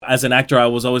as an actor, I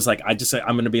was always like, I'm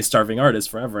going to be a starving artist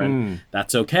forever, and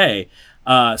that's okay.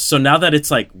 So now that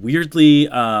it's like weirdly,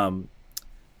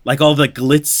 like all the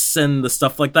glitz and the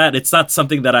stuff like that, it's not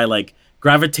something that I like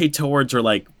gravitate towards or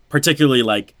like particularly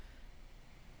like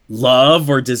love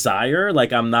or desire.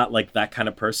 Like I'm not like that kind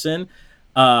of person.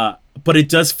 But it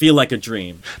does feel like a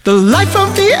dream. The life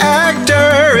of the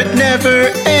actor, it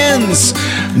never ends.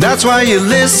 That's why you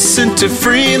listen to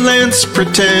Freelance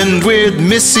Pretend with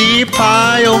Missy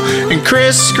Pyle and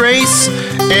Chris Grace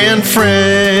and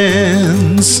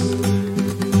friends.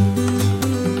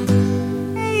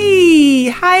 Hey,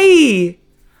 hi.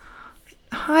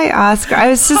 Hi, Oscar. I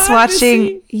was just watching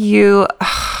Missy. you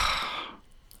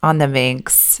on the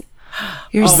Minx.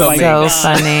 You're so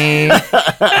funny.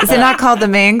 Is it not called the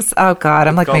Minx? Oh God,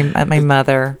 I'm like my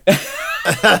mother, my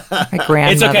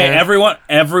grandmother. It's okay.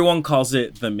 Everyone calls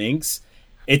it the Minx.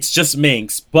 It's just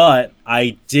Minx. But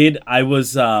I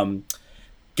was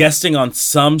guesting on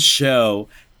some show,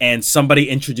 and somebody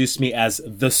introduced me as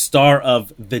the star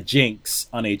of The Jinx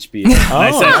on HBO. Oh,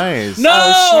 I said, nice.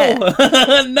 No,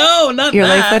 no, not Your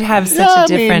that. life would have such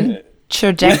a different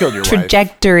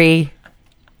trajectory.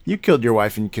 You killed your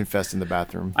wife and you confessed in the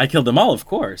bathroom. I killed them all, of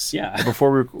course. Yeah.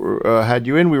 Before we had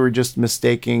you in, we were just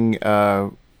mistaking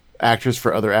actors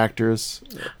for other actors.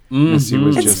 Missy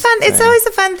was It's just fun. It's saying. always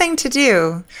a fun thing to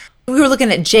do. We were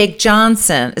looking at Jake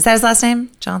Johnson. Is that his last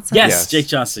name? Johnson? Yes, Jake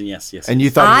Johnson. Yes. And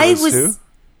you thought he was who?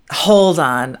 Hold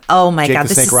on. Oh my Jake God.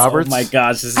 the Snake Roberts? Oh my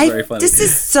gosh, this is very funny. This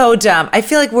is so dumb. I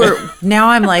feel like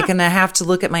I'm like going to have to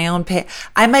look at my own page.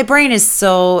 My brain is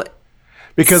so...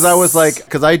 Because I was like,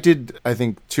 because I did, I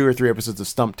think, 2 or 3 episodes of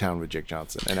Stumptown with Jake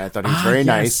Johnson, and I thought he was very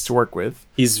nice to work with.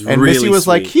 He's and really Missy was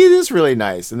sweet. like, he is really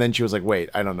nice, and then she was like, wait,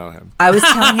 I don't know him. I was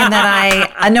telling him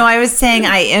that I was saying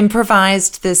I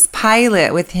improvised this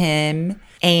pilot with him,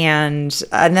 and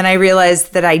then I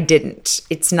realized that I didn't.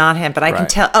 It's not him, but I can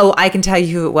tell. Oh, I can tell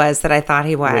you who it was that I thought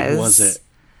he was. What was it?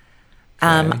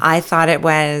 I thought it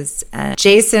was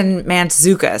Jason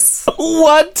Mantzoukas.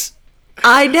 What?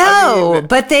 I know,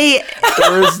 but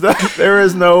there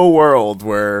is no world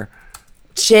where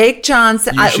Jake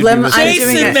Johnson. should be mistaken.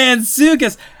 Jason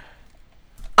Mantzoukas.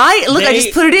 I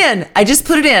just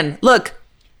put it in. Look,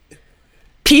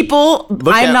 people.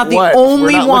 I'm not the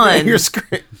only one. Your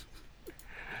screen.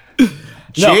 No,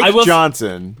 Jake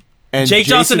Johnson and Jake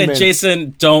Johnson and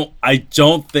Jason I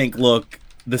don't think look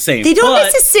the same. They don't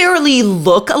necessarily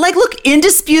look like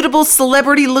indisputable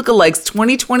celebrity lookalikes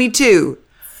 2022.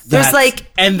 There's a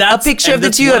picture of the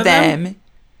two of them.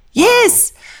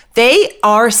 Yes, they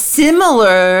are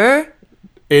similar.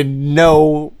 In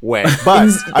no way,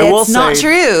 but I will say it's not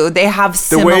true. They have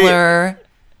similar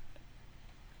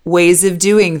ways of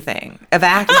doing of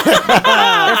acting.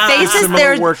 Their faces,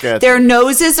 their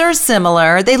noses are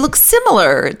similar. They look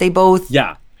similar. They both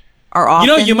are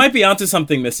often. You might be onto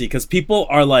something, Missy, because people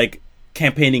are like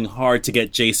campaigning hard to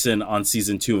get Jason on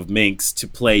season 2 of Minx to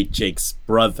play Jake's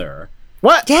brother.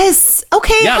 What? Yes.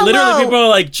 Okay. Yeah, hello. literally, people are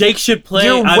like, Jake should play.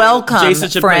 You're welcome. Jason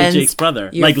should friends. play Jake's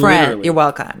brother. You're Literally. You're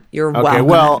welcome. You're okay, welcome.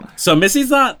 Well, so Missy's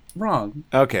not wrong.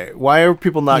 Okay, why are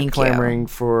people not Thank clamoring you.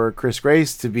 for Chris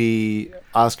Grace to be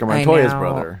Oscar Montoya's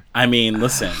brother? I mean,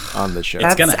 listen, on the show.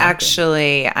 That's gonna happen.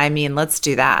 actually. I mean, let's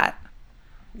do that.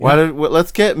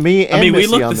 Let's get me and Missy we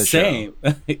look on the the same.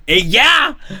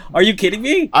 Yeah, are you kidding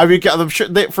me? I mean, I'm sure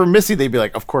for Missy, they'd be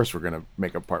like, "Of course, we're gonna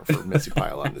make a part for Missy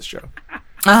Pyle on this show."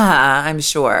 I'm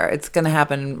sure it's going to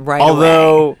happen right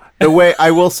Although, away. the way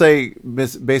I will say,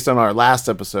 based on our last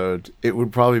episode, it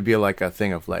would probably be like a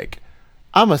thing of like,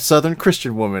 I'm a Southern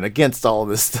Christian woman against all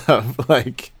this stuff.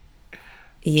 Like,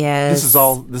 yes, this is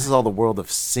all the world of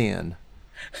sin.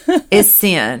 It's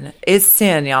sin,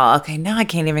 y'all. Okay, now I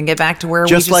can't even get back to where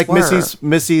Just we just like were.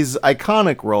 Missy's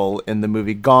iconic role in the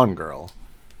movie Gone Girl,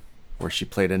 where she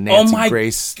played a Nancy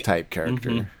Grace type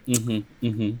character.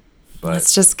 But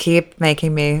let's just keep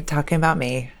making me talking about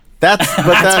me. what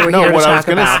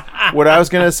I was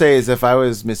gonna say is if I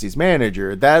was Missy's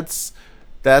manager, that's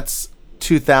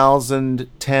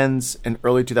 2010s and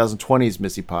early 2020s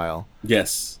Missy Pyle.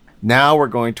 Yes. Now we're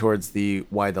going towards the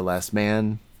Why the Last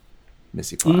Man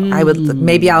Missy Pyle. I would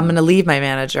maybe I'm going to leave my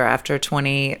manager after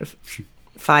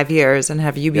 25 years and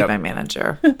have you be my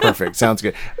manager. Perfect. Sounds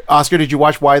good. Oscar, did you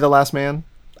watch Why the Last Man?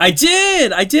 I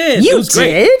did. You it was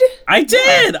great. did? I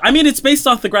did. I mean, it's based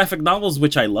off the graphic novels,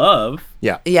 which I love.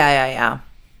 Yeah. Yeah.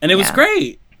 And it was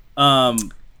great.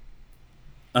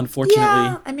 Unfortunately.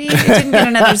 Yeah, I mean, it didn't get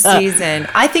another season.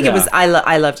 I think it was.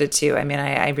 I loved it too. I mean,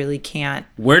 I really can't.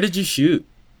 Where did you shoot?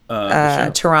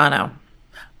 Toronto.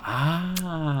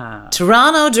 Ah.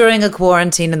 Toronto during a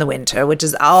quarantine in the winter, which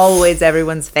is always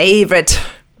everyone's favorite.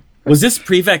 Was this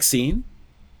pre-vaccine?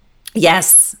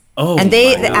 Yes. Oh, and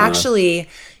they actually,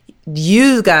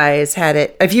 you guys had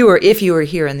it. If you were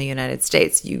here in the United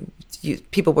States, you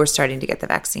people were starting to get the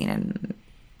vaccine, and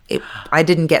I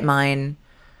didn't get mine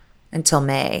until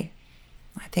May.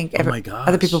 I think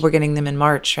other people were getting them in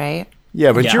March, right?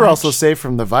 Yeah, but you're also safe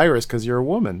from the virus because you're a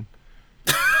woman.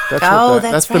 That's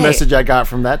that's the message I got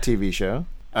from that TV show.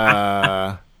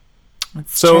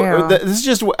 So this is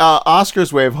just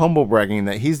Oscar's way of humble bragging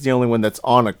that he's the only one that's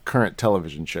on a current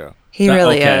television show. He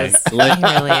really is. He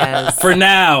really is. For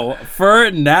now.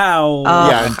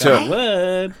 Until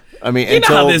know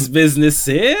how this business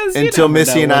is. Until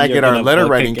Missy and I get our letter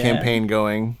writing campaign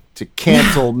going to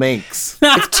cancel Minx.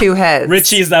 It's two heads.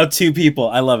 Richie is now two people.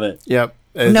 I love it. Yep.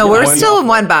 No, we're still in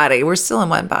one body.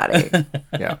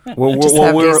 Yeah. We're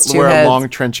a long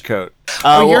trench coat.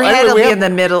 Your head will be in the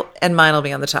middle and mine will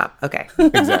be on the top. Okay.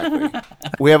 Exactly.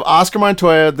 We have Oscar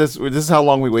Montoya. This is how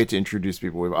long we wait to introduce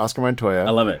people. We have Oscar Montoya.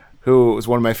 I love it. Who is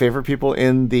one of my favorite people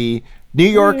in the New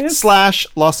York /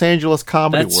 Los Angeles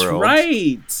comedy world. That's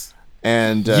right.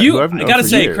 And I gotta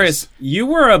say, years. Chris, you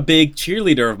were a big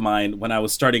cheerleader of mine when I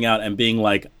was starting out and being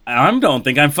like, I don't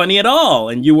think I'm funny at all.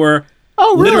 And you were...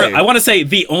 Oh, really? Literally, I want to say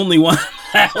the only one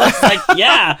that was like,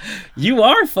 yeah, you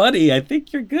are funny. I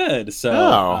think you're good.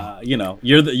 So,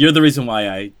 you're the reason why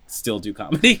I still do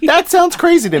comedy. That sounds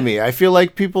crazy to me. I feel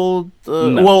like people,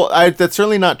 that's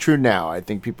certainly not true now. I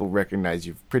think people recognize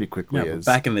you pretty quickly as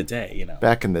back in the day,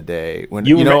 Back in the day when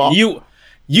you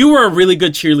were a really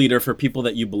good cheerleader for people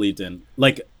that you believed in.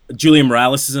 Like Julia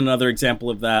Morales is another example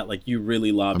of that. Like you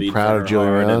really lobbied. I'm proud of Julia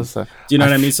Morales. Do you know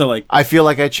what I mean? So like, I feel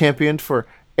like I championed for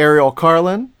Ariel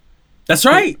Carlin. That's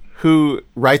right. Who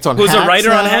writes on Who's Hacks a writer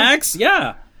now? On Hacks?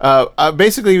 Yeah.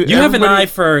 Basically, you have an eye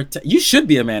for... you should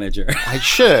be a manager. I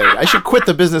should quit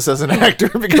the business as an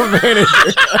actor and become a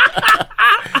manager.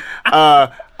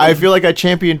 I feel like I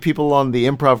championed people on the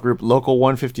improv group Local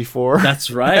 154. That's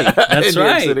right. That's in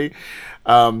right. New York City.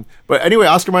 But anyway,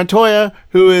 Oscar Montoya,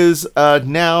 who is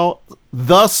now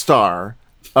the star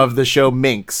of the show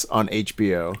Minx on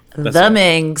HBO. The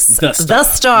Minx. The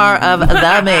star of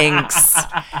The Minx.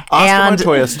 Oscar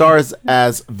Montoya stars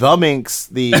as The Minx,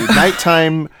 the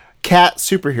nighttime cat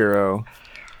superhero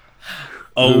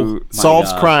who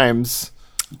solves crimes.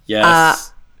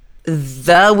 Yes.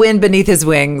 The wind beneath his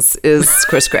wings is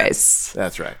Chris Grace.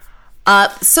 That's right.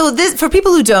 So this, for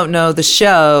people who don't know the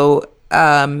show,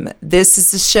 this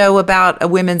is a show about a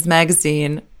women's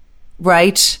magazine,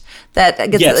 right?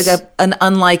 That gets like an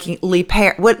unlikely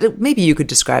pair. Maybe you could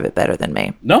describe it better than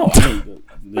me. No, I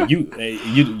mean,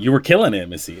 you were killing it,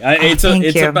 Missy. It's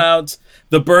about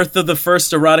the birth of the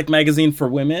first erotic magazine for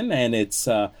women, and it's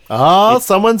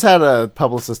someone's had a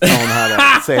publicist tell them how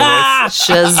to say this.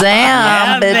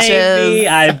 Shazam, bitches! Baby,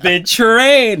 I've been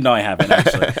trained. No, I haven't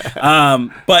actually.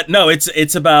 But no,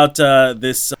 it's about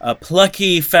this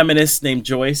plucky feminist named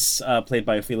Joyce, played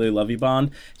by Ophelia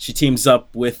Lovibond. She teams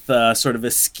up with sort of a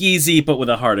skeezy but with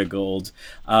a heart of gold.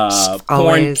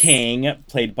 Porn King,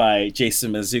 played by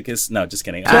Jason Mazzuccas. No, just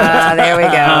kidding. There we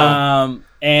go.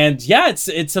 And yeah,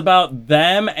 it's about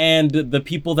them and the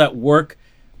people that work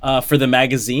for the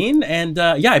magazine. And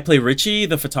I play Richie,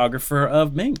 the photographer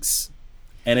of Minx,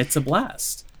 and it's a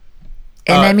blast.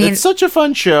 And I mean, it's such a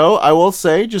fun show. I will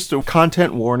say, just a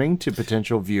content warning to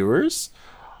potential viewers.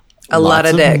 A lot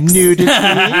of dicks. Nudity.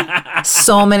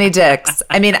 So many dicks.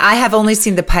 I mean, I have only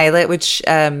seen the pilot, which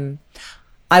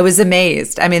I was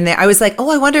amazed. I mean, I was like,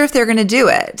 I wonder if they're going to do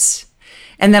it.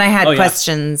 And then I had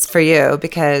questions for you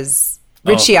because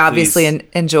Richie obviously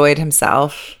enjoyed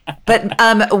himself. But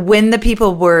when the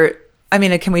people were, I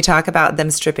mean, can we talk about them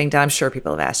stripping down? I'm sure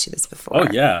people have asked you this before. Oh,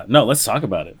 yeah. No, let's talk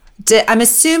about it. I'm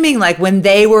assuming like when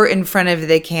they were in front of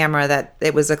the camera that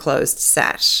it was a closed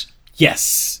set.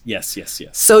 Yes.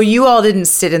 So you all didn't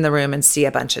sit in the room and see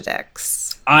a bunch of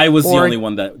dicks. I was the only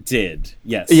one that did.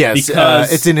 Yes.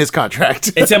 Because it's in his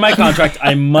contract. It's in my contract.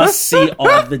 I must see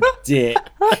all the dick.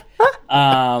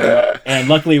 And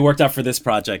luckily it worked out for this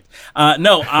project.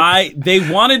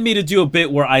 They wanted me to do a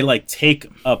bit where I like take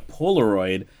a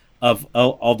Polaroid of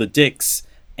all the dicks.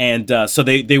 And so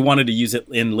they wanted to use it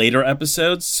in later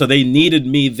episodes. So they needed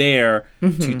me there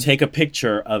to take a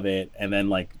picture of it. And then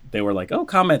like they were like,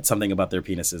 comment something about their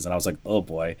penises. And I was like, oh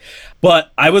boy.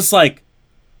 But I was like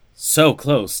so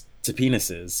close to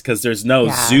penises because there's no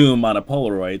zoom on a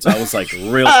Polaroid. So I was like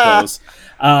real close.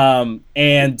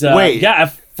 Wait,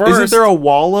 at first, isn't there a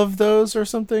wall of those or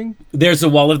something? There's a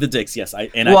wall of the dicks. Yes. I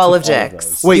wall of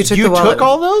dicks. Wait, you took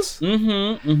all those?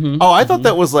 Mm-hmm. Oh, I thought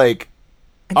that was like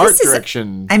art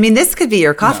direction. I mean, this could be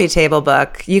your coffee table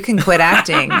book. You can quit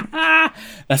acting.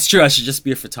 That's true. I should just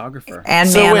be a photographer.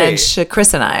 And manage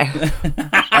Chris and I.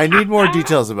 I need more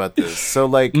details about this. So,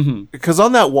 like, because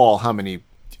on that wall, how many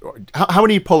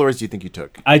Polaroids do you think you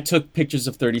took? I took pictures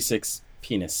of 36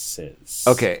 penises.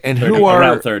 Okay, and 30, who are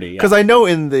around 30? Because I know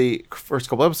in the first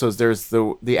couple episodes, there's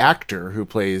the actor who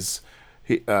plays.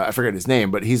 I forget his name,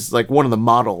 but he's like one of the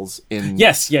models in.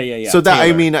 Yes, yeah. So that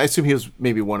Taylor. I mean, I assume he was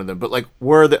maybe one of them. But like,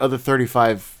 where are the other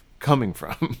 35 coming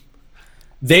from?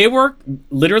 They were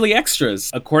literally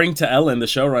extras. According to Ellen, the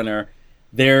showrunner,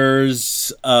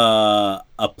 there's a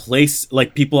place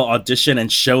like people audition and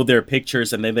show their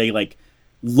pictures, and then they like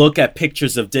look at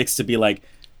pictures of dicks to be like,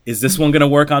 is this one gonna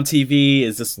work on TV?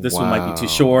 Is this one might be too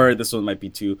short? This one might be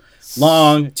too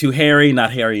long, too hairy,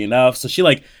 not hairy enough. So she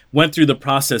like went through the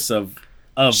process of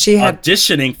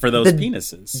auditioning for those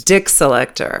penises. Dick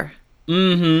selector.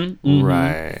 Mm-hmm.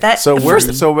 Right.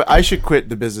 So I should quit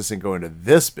the business and go into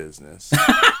this business.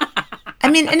 I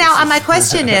mean, now my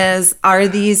question is, are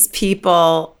these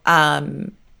people, I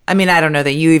mean, I don't know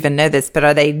that you even know this, but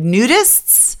are they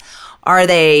nudists? I'm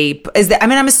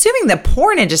assuming the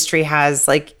porn industry has,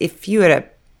 like, if you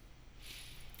had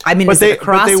is it a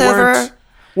crossover?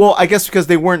 Well, I guess because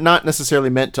they weren't not necessarily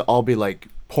meant to all be like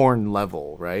porn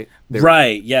level, right?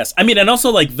 Right, yes. I mean, and also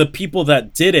like the people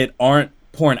that did it aren't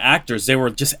porn actors. They were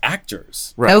just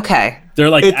actors. Right. Okay. They're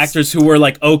like actors who were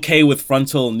like okay with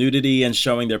frontal nudity and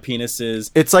showing their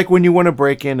penises. It's like when you want to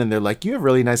break in and they're like, you have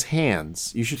really nice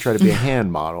hands. You should try to be a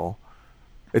hand model.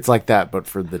 It's like that, but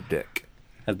for the dick.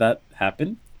 Has that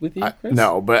happened with you, Chris?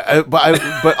 No,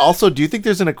 but also, do you think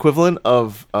there's an equivalent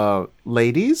of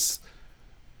ladies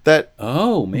that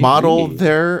model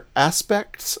their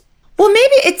aspects? Well,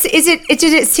 maybe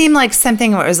did it seem like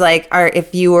something where it was like,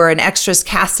 if you were an extras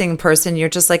casting person, you're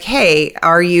just like, hey,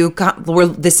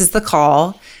 this is the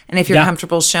call, and if you're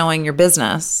comfortable showing your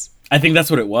business. I think that's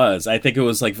what it was. I think it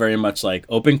was like very much like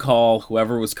open call,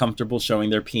 whoever was comfortable showing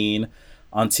their peen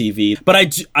on TV. But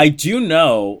I do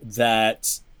know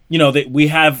that, that we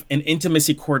have an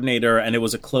intimacy coordinator, and it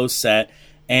was a closed set,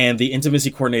 and the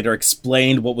intimacy coordinator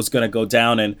explained what was going to go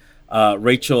down, and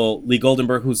Rachel Lee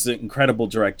Goldenberg, who's the incredible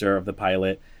director of the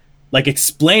pilot, like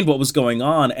explained what was going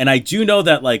on. And I do know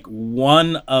that like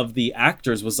one of the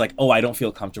actors was like, I don't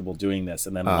feel comfortable doing this,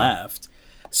 and then left.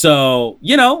 So,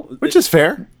 which is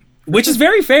fair, which is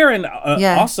very fair and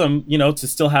awesome, to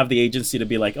still have the agency to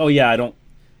be like,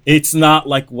 it's not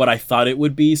like what I thought it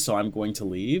would be, so I'm going to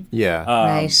leave. Yeah.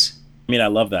 Right. I mean, I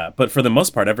love that. But for the most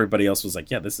part, everybody else was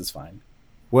like, yeah, this is fine.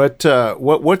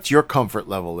 What's your comfort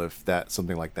level if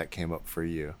something like that came up for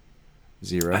you?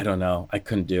 0? I don't know. I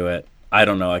couldn't do it.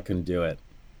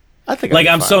 I think like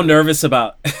I'm so nervous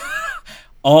about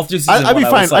all through season I'd be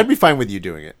one, fine. I'd be fine with you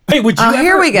doing it. Hey, would you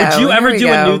here we go. Would you Here ever we do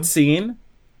go. a nude scene?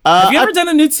 Have you ever done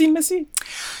a nude scene, Missy?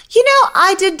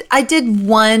 I did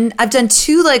one. I've done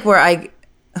two, like where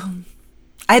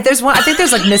there's one. I think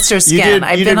there's like Mr. Skin.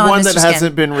 You did one that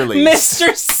hasn't been released.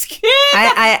 Mr. Skin.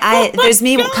 There's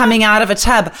me coming out of a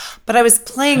tub, but I was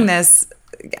playing this.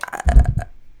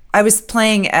 I was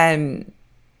playing a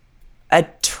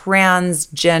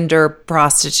transgender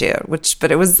prostitute,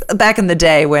 but it was back in the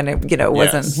day when it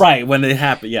wasn't right when it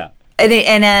happened. Yeah,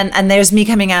 and there's me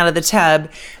coming out of the tub.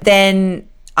 Then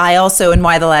I also, in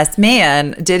Why the Last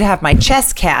Man, did have my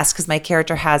chest cast because my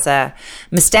character has a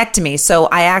mastectomy. So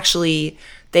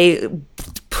they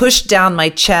pushed down my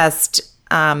chest,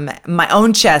 my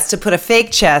own chest, to put a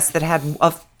fake chest that had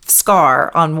a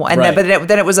scar on one. Right. But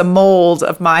then it was a mold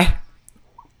of my.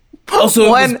 Also, it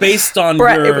was based on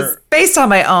It was based on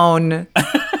my own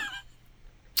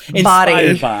body.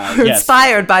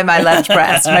 Inspired by my left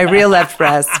breast, my real left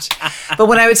breast. But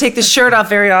when I would take the shirt off,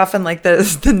 very often, like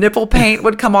the nipple paint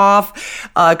would come off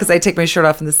because I take my shirt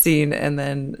off in the scene, and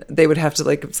then they would have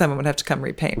to someone would have to come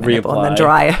repaint my nipple and then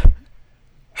dry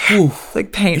it.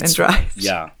 Like paint and dry.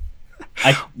 Yeah.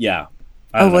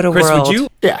 What a Chris, world. Would you?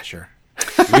 Yeah, sure.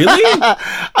 Really?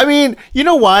 I mean, you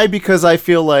know why? Because I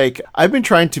feel like I've been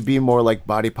trying to be more like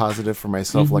body positive for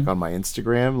myself, like on my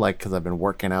Instagram, like because I've been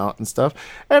working out and stuff.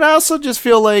 And I also just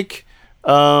feel like,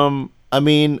 I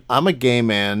mean, I'm a gay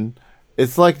man.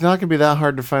 It's like not gonna be that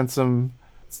hard to find some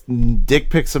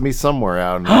dick pics of me somewhere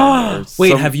out.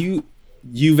 Wait, have you've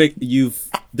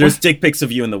there's dick pics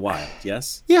of you in the wild?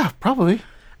 Yes. Yeah, probably.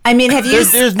 I mean, have you?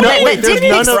 There's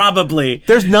none of, probably.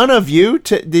 There's none of you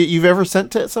that you've ever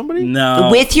sent to somebody? No.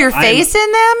 With your face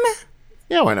in them?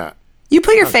 Yeah, why not? You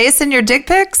put your face in your dick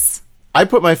pics? I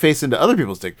put my face into other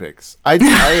people's dick pics. I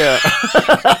think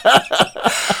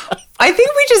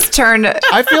we just turned.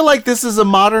 I feel like this is a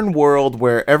modern world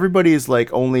where everybody is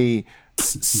like only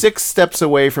 6 steps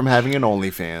away from having an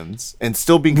OnlyFans and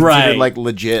still being considered like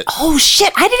legit. Oh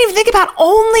shit! I didn't even think about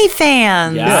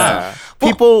OnlyFans. Yeah,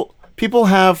 people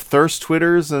have thirst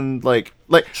Twitters and like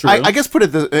I guess put it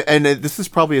this, and this is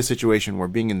probably a situation where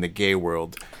being in the gay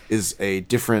world is a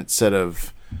different set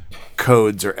of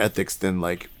codes or ethics than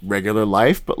like regular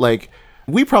life. But like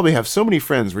we probably have so many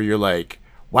friends where you're like,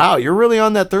 wow, you're really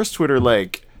on that thirst Twitter,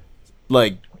 like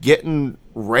getting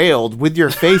railed with your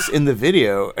face in the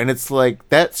video, and it's like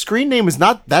that screen name is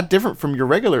not that different from your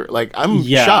regular. Like I'm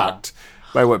shocked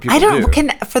by what people do.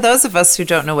 For those of us who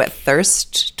don't know what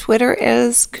thirst Twitter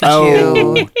is, could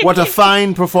you? What a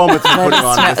fine performance you're putting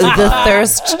on. The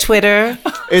thirst Twitter.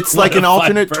 It's like an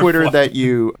alternate Twitter that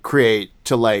you create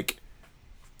to like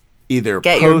either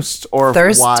post or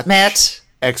watch met,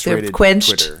 X-rated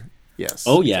quenched. Twitter. Yes.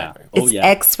 Oh yeah. Exactly. It's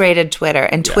X-rated Twitter,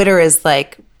 and Twitter is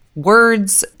like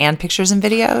words and pictures and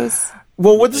videos.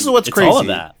 Well, this is what's crazy. All of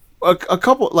that. A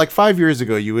couple, like 5 years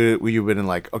ago, you would have been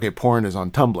like, okay, porn is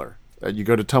on Tumblr. You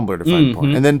go to Tumblr to find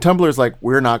porn, and then Tumblr's like,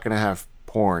 we're not going to have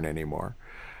porn anymore.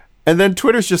 And then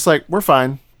Twitter's just like, we're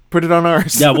fine, put it on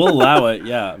ours. Yeah, we'll allow it.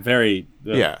 Yeah, very.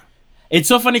 Yeah. It's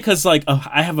so funny because like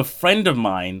I have a friend of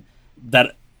mine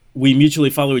that we mutually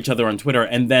follow each other on Twitter,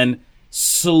 and then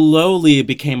slowly it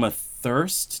became a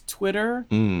thirst Twitter,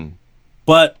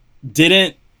 but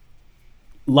didn't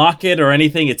lock it or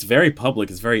anything. It's very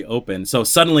public. It's very open. So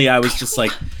suddenly I was just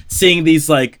like seeing these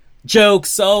like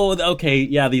jokes. Oh, okay.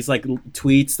 Yeah. These like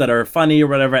tweets that are funny or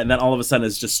whatever. And then all of a sudden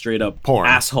it's just straight up porn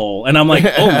asshole. And I'm like,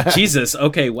 oh, Jesus.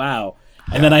 Okay. Wow.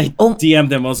 And then I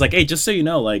DM'd him. I was like, hey, just so you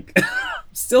know, like I'm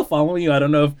still following you. I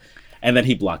don't know if, and then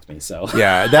he blocked me. So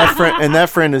yeah, that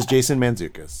friend is Jason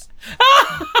Mantzoukas.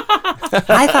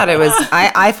 I thought it was,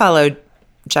 I followed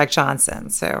Jack Johnson.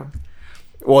 So.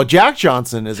 Well, Jack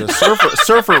Johnson is a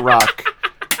surfer rock.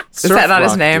 Is that not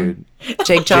his name?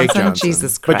 Jake Johnson?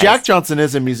 Jesus Christ. But Jack Johnson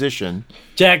is a musician.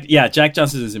 Jack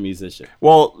Johnson is a musician.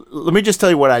 Well, let me just tell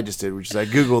you what I just did, which is I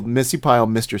Googled Missy Pyle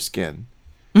Mr. Skin.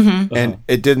 And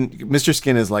it didn't, Mr.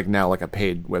 Skin is like now like a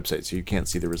paid website, so you can't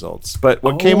see the results. But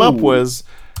what came up was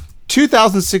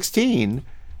 2016,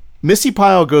 Missy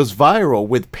Pyle goes viral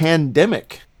with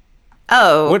Pandemic.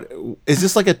 Oh. What is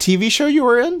this, like a TV show you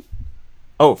were in?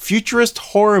 Oh, futurist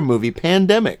horror movie,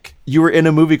 Pandemic. You were in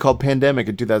a movie called Pandemic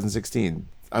in 2016.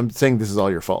 I'm saying this is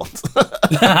all your fault.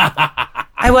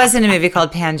 I was in a movie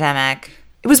called Pandemic.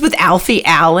 It was with Alfie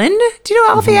Allen. Do you know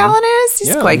who Alfie Allen is?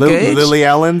 He's quite good. Lily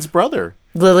Allen's brother.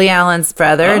 And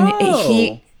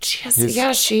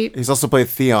he's also played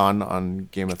Theon on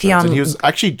Game of Thrones. And he was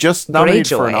actually just nominated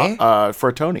for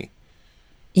a Tony.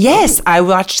 Yes, I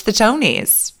watched the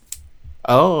Tonys.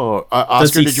 Oh,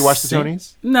 Oscar, did you watch the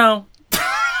Tonys? No.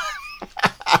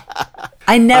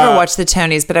 I never watched the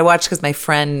Tonys, but I watched because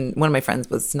one of my friends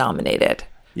was nominated.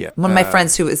 Yeah. One of my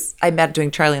friends I met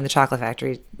doing Charlie and the Chocolate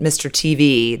Factory, Mr.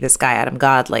 TV, this guy, Adam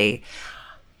Godley,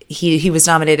 he was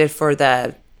nominated for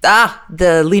the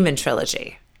Lehman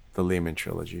trilogy. The Lehman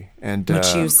trilogy. And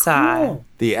which you saw.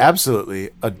 The absolutely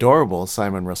adorable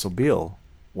Simon Russell Beale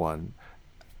one.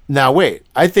 Now, wait.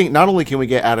 I think not only can we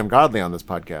get Adam Godley on this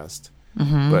podcast,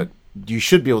 but you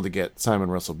should be able to get Simon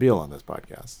Russell Beale on this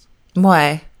podcast.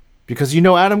 Why? Because you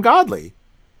know Adam Godley.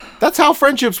 That's how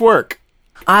friendships work.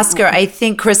 Oscar, I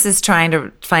think Chris is trying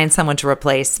to find someone to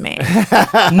replace me.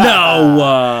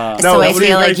 No, so I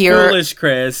feel like you're foolish,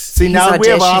 Chris. See, now we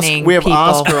have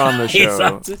Oscar on the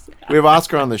show. We have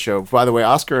Oscar on the show. By the way,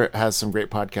 Oscar has some great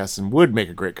podcasts and would make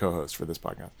a great co-host for this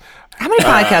podcast. How many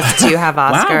podcasts do you have,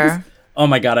 Oscar? Wow. Oh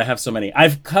my God, I have so many.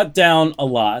 I've cut down a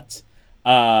lot.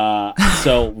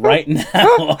 So right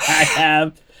now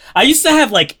I used to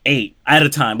have like 8 at a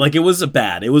time. Like it was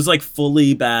bad. It was like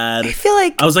fully bad. I feel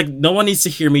like I was like, no one needs to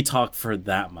hear me talk for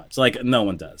that much. Like no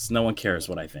one does. No one cares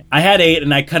what I think. I had 8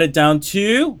 and I cut it down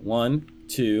to 1,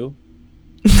 2,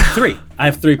 3. I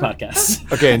have 3 podcasts.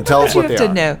 Okay, and tell us what they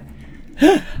are. Know.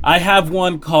 I have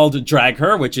one called Drag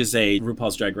Her, which is a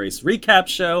RuPaul's Drag Race recap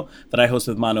show that I host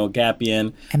with Mano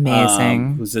Agapian.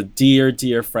 Amazing. Who's a dear,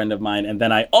 dear friend of mine. And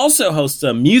then I also host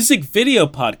a music video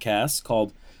podcast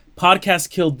called Podcast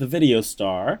Killed the Video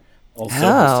Star, also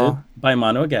hosted by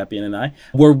Mano Agapian and I,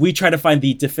 where we try to find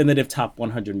the definitive top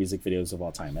 100 music videos of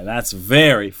all time. And that's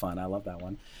very fun. I love that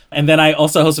one. And then I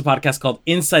also host a podcast called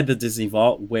Inside the Disney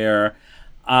Vault, where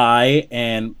I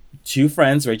and 2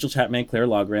 friends, Rachel Chapman and Claire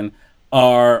Logren,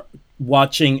 are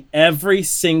watching every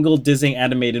single Disney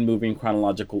animated movie in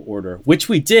chronological order, which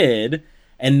we did.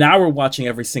 And now we're watching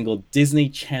every single Disney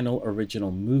Channel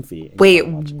original movie in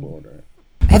chronological order.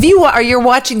 Are you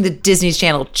watching the Disney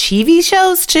Channel TV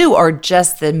shows too, or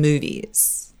just the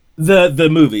movies? The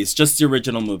movies, just the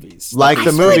original movies. Like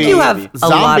the movie you have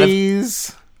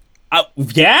Zombies.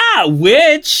 Yeah,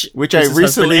 which I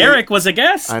recently... Eric was a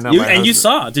guest. I know, you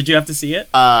saw. Did you have to see it?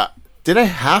 Did I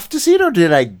have to see it or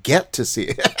did I get to see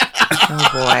it? Oh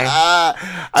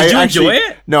boy! Did you enjoy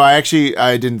it? No, I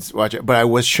didn't watch it, but I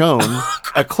was shown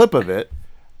a clip of it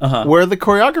where the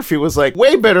choreography was like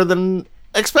way better than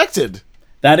expected.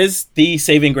 That is the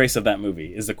saving grace of that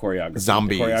movie, is the choreography.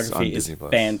 Zombies. The choreography is Disney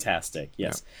Plus. fantastic.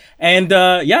 Yes, and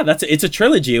it's a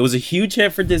trilogy. It was a huge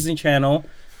hit for Disney Channel,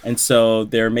 and so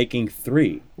they're making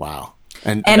 3. Wow!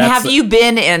 And have you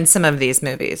been in some of these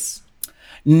movies?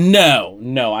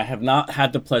 No, I have not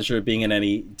had the pleasure of being in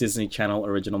any Disney Channel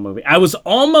original movie. I was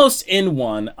almost in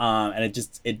one, and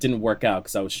it didn't work out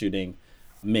because I was shooting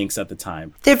Minx at the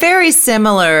time. They're very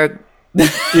similar.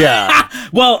 Yeah.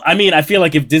 Well, I mean, I feel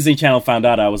like if Disney Channel found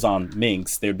out I was on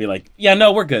Minx, they would be like, "Yeah,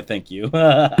 no, we're good, thank you."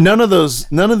 None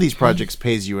of these projects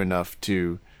pays you enough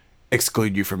to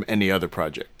exclude you from any other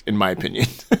project, in my opinion.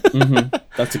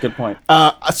 That's a good point.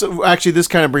 So actually, this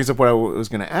kind of brings up what I was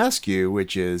going to ask you,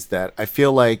 which is that I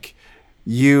feel like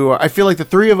the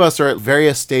 3 of us are at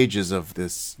various stages of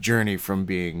this journey from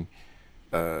being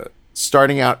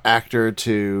starting out actor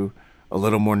to a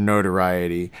little more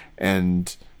notoriety.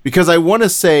 And because I want to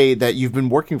say that you've been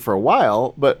working for a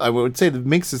while, but I would say the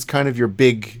Minx is kind of your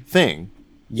big thing.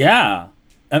 Yeah.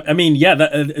 I mean, yeah,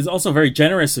 that is also very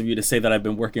generous of you to say that I've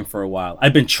been working for a while.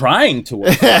 I've been trying to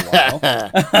work for a while.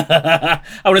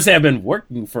 I would say I've been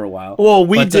working for a while. Well,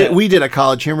 we did a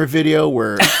College Humor video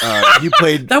where you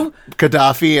played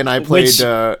Gaddafi and I played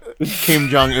Kim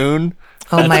Jong-un.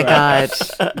 Oh my God.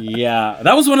 Yeah,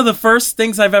 that was one of the first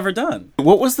things I've ever done.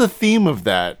 What was the theme of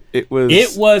that? It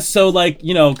was so like,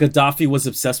 Gaddafi was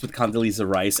obsessed with Condoleezza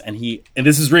Rice, and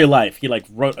this is real life. He like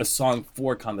wrote a song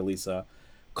for Condoleezza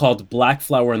called Black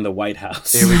Flower in the White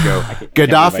House. Here we go.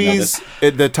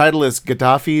 The title is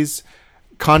Gaddafi's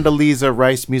Condoleezza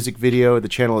Rice music video. The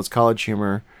channel is College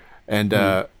Humor. And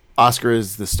Oscar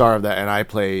is the star of that. And I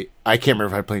can't remember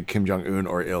if I played Kim Jong-un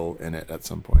or Il in it at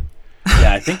some point.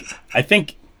 Yeah, I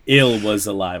think Il was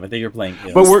alive. I think you're playing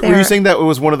Il. But were you saying that it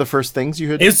was one of the first things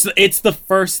you had? It's the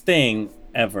first thing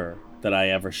ever that I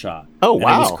ever shot. Oh, wow.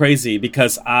 And it was crazy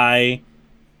because I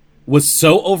was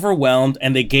so overwhelmed,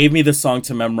 and they gave me the song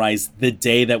to memorize the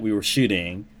day that we were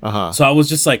shooting. So I was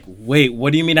just like, wait,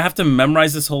 what do you mean I have to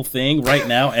memorize this whole thing right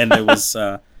now? And it was,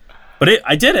 I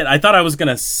did it. I thought I was going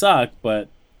to suck, but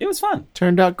it was fun.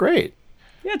 Turned out great.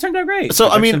 Yeah, it turned out great. So,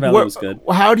 I mean, was good.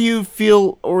 How do you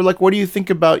feel, or like, what do you think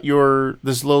about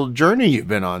this little journey you've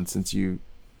been on since you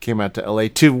came out to LA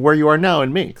to where you are now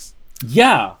in Minx?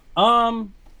 Yeah. How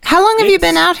long have you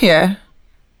been out here?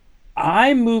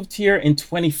 I moved here in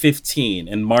 2015,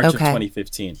 in March of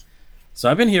 2015.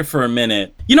 So I've been here for a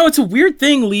minute. It's a weird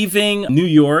thing leaving New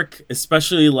York,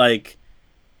 especially like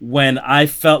when I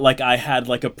felt like I had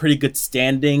like a pretty good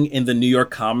standing in the New York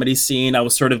comedy scene. I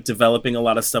was sort of developing a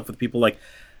lot of stuff with people. Like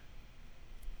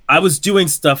I was doing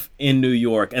stuff in New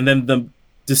York, and then the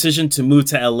decision to move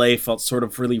to LA felt sort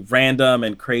of really random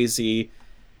and crazy.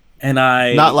 And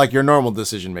not like your normal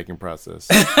decision-making process,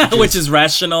 which is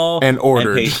rational and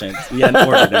ordered, and patient. Yeah, and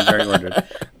ordered and very ordered.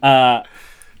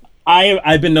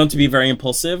 I've been known to be very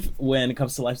impulsive when it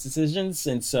comes to life decisions,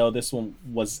 and so this one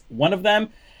was one of them.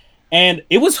 And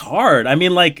it was hard. I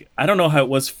mean, like, I don't know how it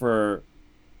was for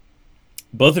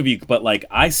both of you, but like,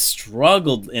 I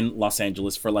struggled in Los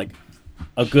Angeles for like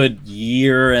a good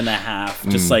year and a half.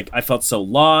 Just like, I felt so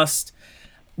lost.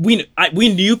 We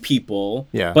knew people,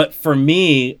 but for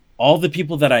me, all the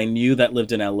people that I knew that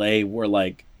lived in LA were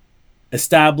like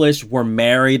established, were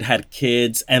married, had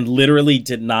kids, and literally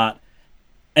did not.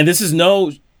 And this is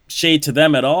no shade to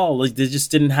them at all. Like, they just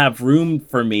didn't have room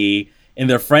for me in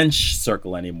their French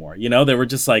circle anymore. They were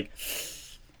just like,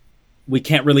 we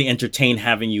can't really entertain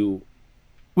having you.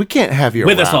 We can't have you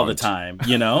with around us all the time,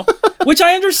 which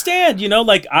I understand,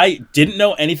 like I didn't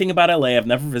know anything about LA. I've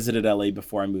never visited LA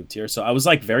before I moved here. So I was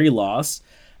like very lost.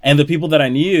 And the people that I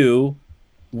knew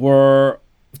were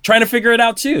trying to figure it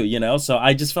out too, So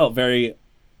I just felt very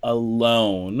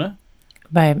alone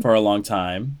for a long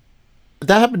time.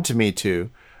 That happened to me too,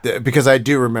 because I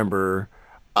do remember,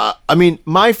 I mean,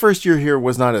 my first year here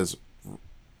was not as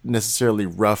necessarily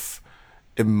rough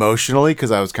emotionally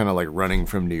because I was kind of like running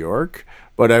from New York.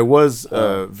 But I was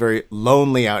very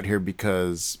lonely out here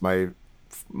because my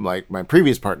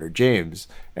previous partner, James,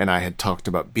 and I had talked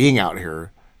about being out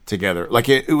here together. Like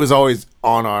it was always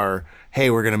on our, hey,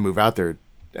 we're going to move out there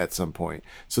at some point.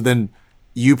 So then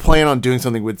you plan on doing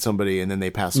something with somebody and then they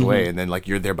pass away and then like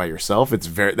you're there by yourself. That's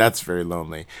very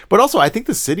lonely. But also I think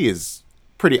the city is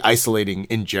pretty isolating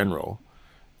in general.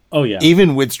 Oh, yeah.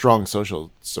 Even with strong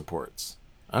social supports.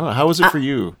 I don't know. How was it for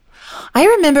you? I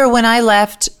remember when I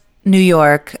left New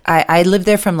York, I lived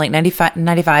there from like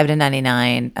 95 to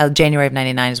 99. January of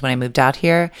 99 is when I moved out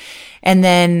here. And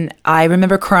then I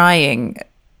remember crying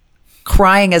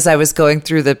as I was going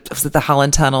through the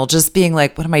Holland Tunnel, just being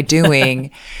like, what am I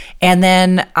doing? And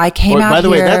then I came out here. By the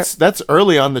way, that's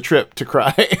early on the trip to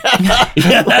cry.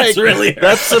 Yeah, that's really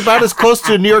that's about as close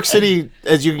to New York City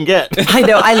as you can get. I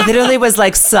know. I literally was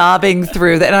like sobbing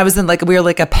through that. And I was in we were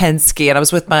like a Penske, and I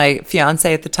was with my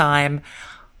fiance at the time,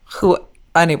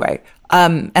 anyway.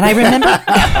 And I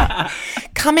remember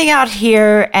coming out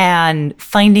here and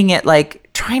finding it like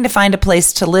trying to find a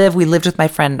place to live. We lived with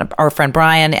our friend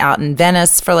Brian out in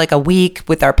Venice for like a week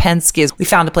with our Penskes. We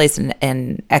found a place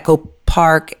in Echo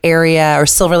Park area or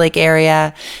Silver Lake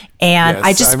area. And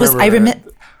yes, I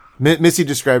remember Missy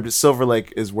described it. Silver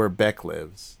Lake is where Beck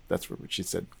lives. That's what she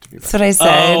said to me. That's what I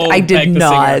said. Oh, I did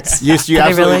not. Yes, you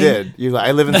absolutely did.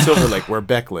 I live in Silver Lake where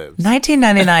Beck lives.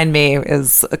 1999 me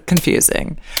is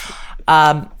confusing.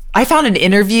 I found an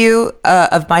interview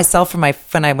of myself when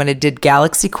I did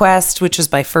Galaxy Quest, which was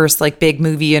my first like big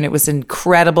movie, and it was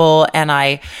incredible. And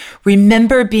I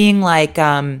remember being like,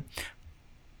 I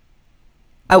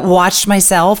watched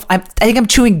myself. I think I'm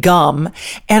chewing gum,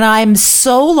 and I'm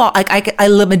so lost. Like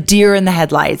I'm a deer in the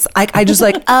headlights. I just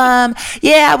like,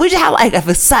 yeah, we have like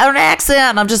a Southern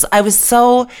accent. I was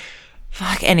so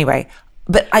anyway.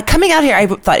 But coming out here, I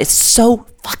thought it's so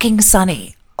fucking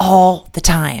sunny all the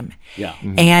time. Yeah.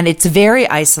 Mm-hmm. And it's very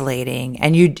isolating,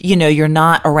 and you know, you're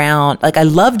not around. Like I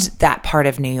loved that part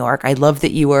of New York. I loved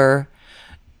that you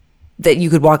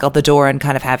could walk out the door and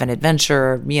kind of have an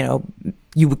adventure. You know,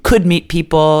 you could meet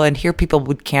people, and here people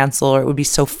would cancel, or it would be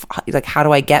so like, how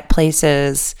do I get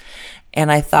places? And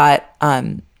I thought,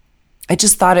 I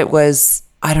just thought it was,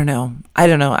 I don't know.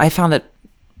 I found it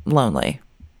lonely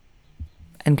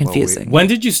and confusing. When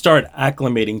did you start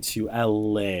acclimating to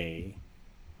LA?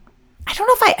 I don't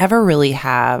know if I ever really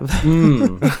have.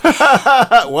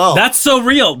 Well, that's so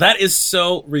real. That is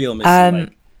so real,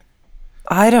 Missy.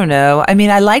 I don't know. I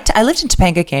mean, I lived in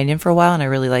Topanga Canyon for a while, and I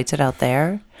really liked it out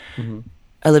there. Mm-hmm.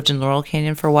 I lived in Laurel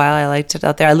Canyon for a while. I liked it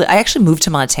out there. I actually moved to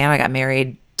Montana. I got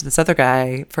married to this other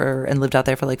guy and lived out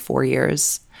there for like 4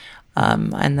 years.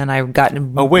 And then I got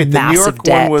in the New York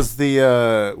debt. one was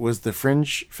the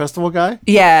Fringe Festival guy?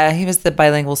 Yeah, he was the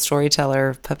bilingual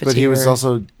storyteller puppeteer. But he was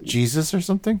also Jesus or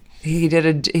something? He did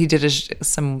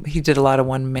a lot of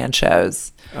one-man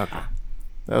shows. Okay.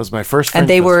 That was my first Fringe and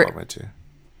they Festival were, I went to.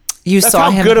 That's saw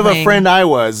how him good playing. Of a friend I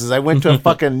was. Is I went to a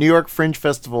fucking New York Fringe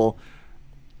Festival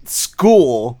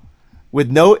school with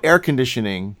no air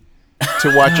conditioning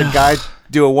to watch a guy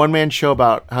do a one-man show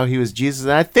about how he was Jesus.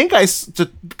 And I think he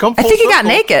got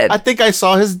naked. I think I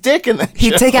saw his dick in that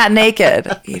show. He got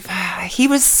naked. He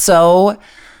was so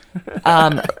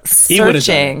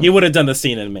searching. He would have done the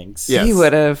scene in Minx. Yes. He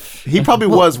would have. He probably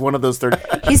was one of those 30.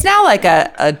 He's now like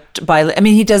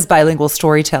he does bilingual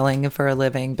storytelling for a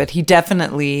living, but he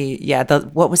definitely,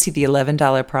 what was he, the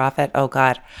 $11 Prophet? Oh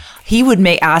God. He would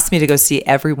ask me to go see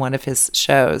every one of his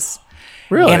shows.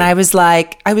 Really? And I was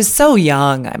like, I was so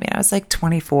young. I mean, I was like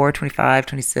 24, 25,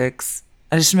 26.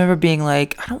 I just remember being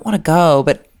like, I don't want to go,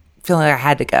 but feeling like I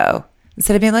had to go.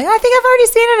 Instead of being like, I think I've already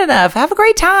seen it enough. Have a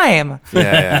great time.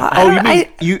 Yeah.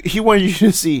 He wanted you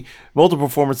to see multiple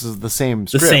performances of the same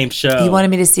script. The same show. He wanted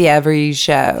me to see every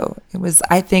show.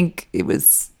 I think it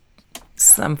was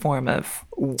some form of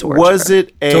torture. Was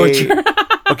it torture?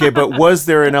 Okay, but was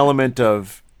there an element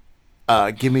of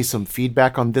give me some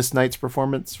feedback on this night's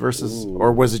performance versus,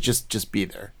 or was it just be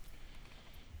there?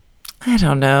 I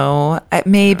don't know.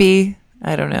 Maybe.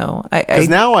 I don't know. Because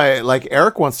now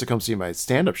Eric wants to come see my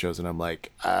stand-up shows, and I'm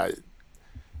like,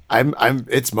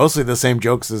 it's mostly the same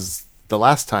jokes as the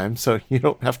last time, so you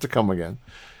don't have to come again.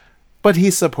 But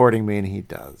he's supporting me, and he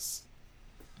does.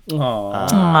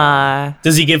 Aww.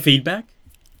 Does he give feedback?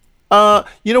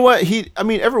 You know what?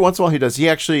 Every once in a while he does. He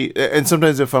actually, and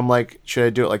sometimes if I'm like, should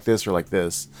I do it like this or like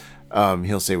this?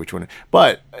 He'll say which one.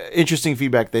 But interesting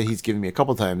feedback that he's given me a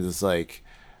couple times is like,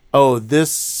 oh,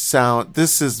 this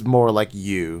is more like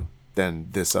you than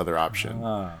this other option.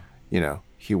 You know,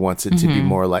 he wants it to be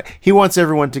more like, he wants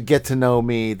everyone to get to know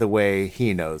me the way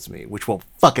he knows me, which will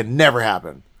fucking never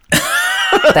happen.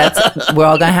 We're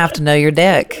all gonna have to know your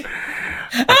dick.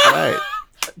 That's right.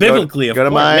 Biblically, go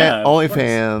to my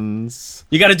OnlyFans.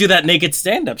 You got to do that naked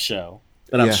stand-up show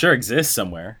that I'm sure exists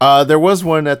somewhere. There was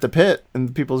one at the Pit in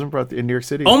the People's Improv in New York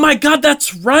City. Oh my God,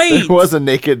 that's right. There was a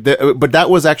naked, but that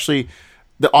was actually,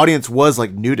 the audience was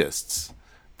like nudists.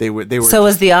 They were. So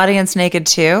was the audience naked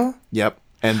too? Yep.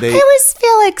 And they. I always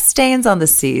feel like stains on the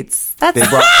seats.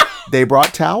 They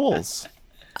brought towels.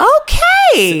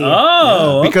 Okay.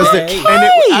 Oh, because okay. and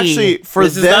it actually for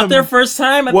this them, is not their first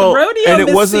time at the rodeo, and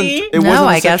it wasn't. Missy. It wasn't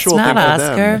I a guess sexual not, thing for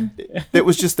Oscar. them. It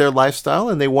was just their lifestyle,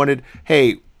 and they wanted.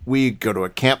 Hey, we go to a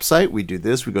campsite. We do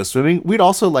this. We go swimming. We'd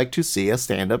also like to see a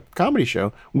stand-up comedy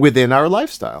show within our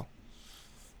lifestyle.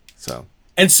 So.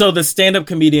 And so the stand-up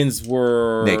comedians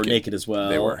were naked as well.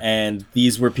 They were, and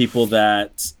these were people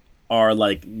that are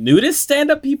like nudist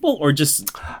stand-up people, or just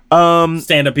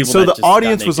stand-up people. So that the just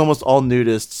audience got was naked? almost all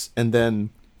nudists, and then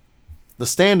the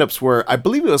stand-ups were, I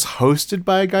believe it was hosted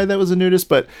by a guy that was a nudist,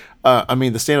 but I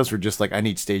mean the stand-ups were just like, I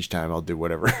need stage time, I'll do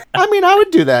whatever. I mean, I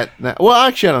would do that now. Well,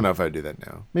 actually, I don't know if I would do that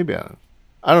now. Maybe I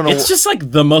don't know. It's just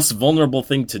like the most vulnerable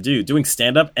thing to do, doing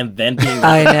stand-up and then being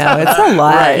I know, it's a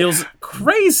lot. It feels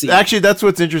crazy. Actually, that's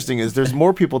what's interesting is there's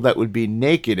more people that would be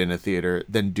naked in a theater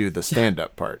than do the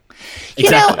stand-up part. Exactly.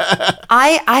 You know,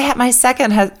 I had my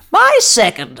second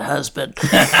husband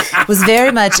was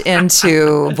very much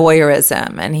into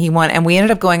voyeurism, and we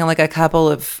ended up going on like a couple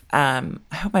of I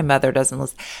hope my mother doesn't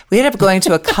listen. We ended up going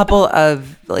to a couple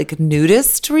of like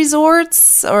nudist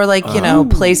resorts or like, you know,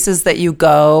 places that you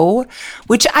go,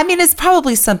 which I mean is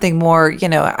probably something more, you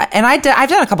know, and I've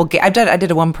done a couple I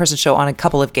did a one-person show on a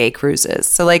couple of gay cruises.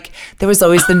 So like there was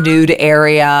always the nude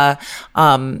area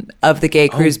of the gay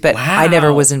cruise, but I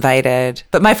never was invited.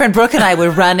 But my friend Brooke and I were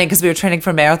running because we were training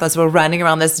for marathons. So we're running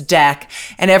around this deck,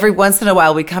 and every once in a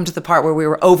while we come to the part where we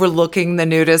were overlooking the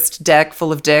nudist deck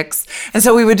full of dicks, and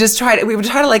so we would just try to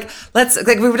like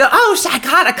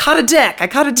I caught a dick.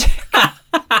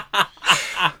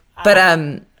 But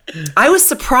I was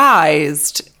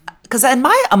surprised because in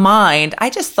my mind I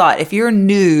just thought if you're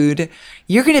nude,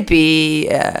 you're going to be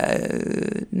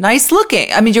nice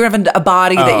looking. I mean, you're going to have a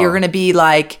body that you're going to be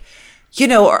like, you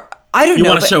know, or I don't know. You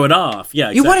want to show it off. Yeah,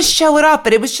 exactly. You want to show it off,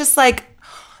 but it was just like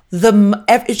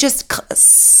it's just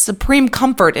supreme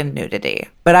comfort in nudity.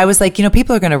 But I was like, you know,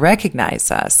 people are going to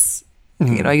recognize us.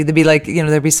 Mm-hmm. You know, you'd be like, you know,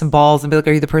 there'd be some balls and be like,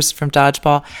 are you the person from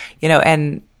Dodgeball? You know,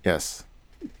 and yes,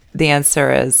 the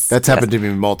answer is that's happened to me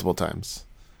multiple times.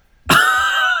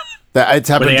 It's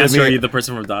happened to me. Are you the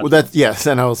person from Dodgeball? Well, yes,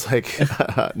 and I was like,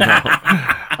 no,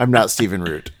 I'm not Stephen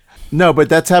Root. No, but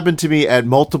that's happened to me at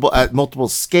multiple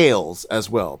scales as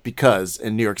well. Because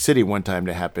in New York City, one time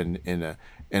it happened in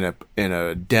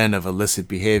a den of illicit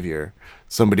behavior.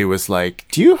 Somebody was like,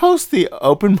 "Do you host the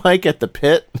open mic at the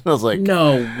Pit?" And I was like,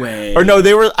 "No way." Or no,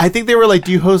 I think they were like,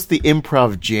 "Do you host the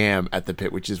improv jam at the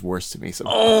Pit?" Which is worse to me. See, these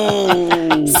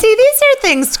are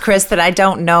things, Chris, that I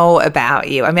don't know about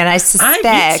you. I mean, I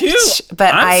suspect, me too.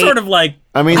 But I'm sort of like.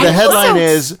 I mean, the headline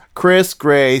is Chris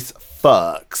Grace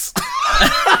fucks.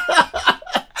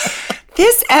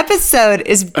 This episode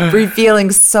is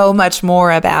revealing so much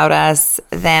more about us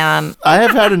than I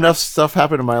have had enough stuff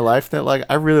happen in my life that like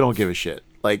I really don't give a shit.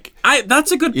 Like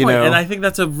that's a good point, and I think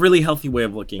that's a really healthy way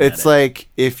of looking at it. It's like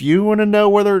if you want to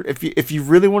know if you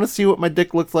really want to see what my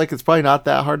dick looks like, it's probably not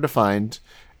that hard to find.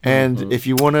 And if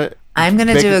you want to, I'm going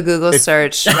to do a Google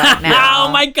search right now.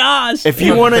 Oh my gosh! If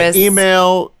you want to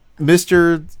email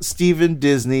Mr. Steven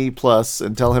Disney Plus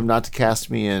and tell him not to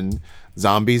cast me in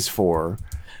Zombies 4.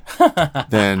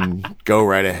 Then go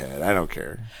right ahead. I don't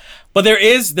care. But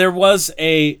there was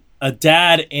a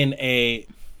dad in a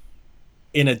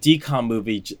DCOM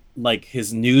movie, like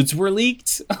his nudes were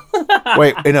leaked.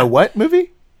 Wait, in a what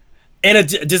movie? In a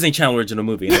Disney Channel original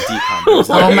movie, in a DCOM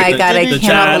movie. Oh my god, I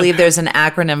cannot believe there's an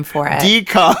acronym for it.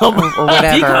 DCOM or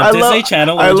whatever. DCOM, Disney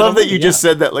Channel. I love that you just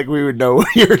said that like we would know what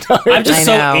you're talking about. I'm just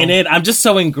so in it. I'm just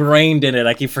so ingrained in it.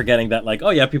 I keep forgetting that like, oh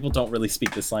yeah, people don't really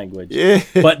speak this language. Yeah.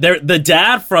 But the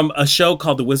dad from a show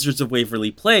called The Wizards of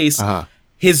Waverly Place,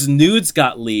 his nudes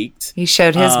got leaked. He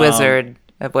showed his wizard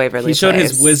of Waverly Place. He showed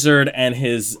his wizard and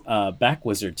his back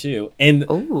wizard too. And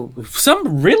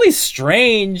some really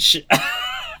strange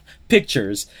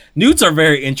pictures. Nudes are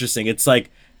very interesting. It's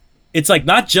like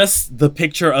not just the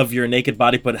picture of your naked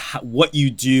body, but what you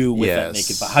do with that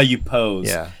naked body, how you pose.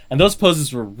 Yeah. And those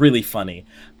poses were really funny.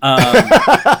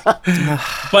 But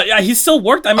yeah, he still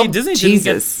worked. I mean, Disney didn't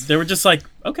get. They were just like,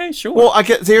 okay, sure. Well, I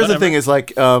guess here's the thing: is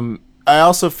like, I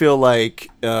also feel like.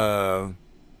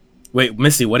 Wait,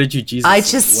 Missy, what did you?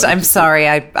 Jesus. I'm sorry.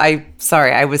 I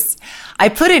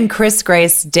put in Chris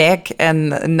Grace dick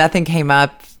and nothing came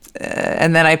up.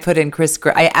 And then I put in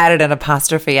I added an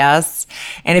apostrophe S.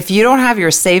 And if you don't have your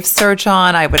safe search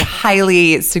on, I would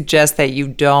highly suggest that you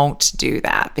don't do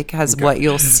that because what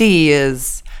you'll see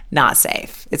is not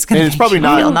safe. It's going to probably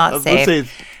not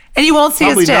safe. And you won't see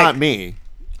his dick. Probably not me.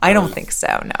 I don't think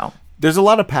so, no. There's a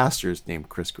lot of pastors named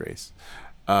Chris Grace.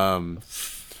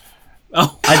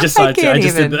 Oh, I just saw it too. I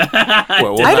just did that.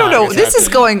 I don't know. This is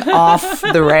going off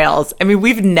the rails. I mean,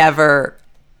 we've never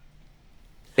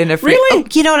in a free. Really? Oh,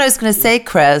 you know what I was going to say,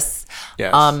 Chris?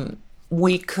 Yes.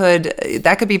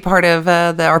 That could be part of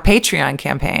our Patreon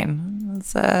campaign.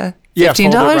 It's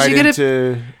 $15. Right, you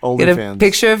get a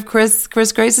picture of Chris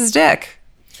Grace's dick.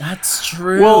 That's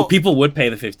true. Well, people would pay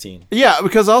the 15. Yeah,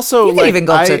 because also you can even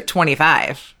go up to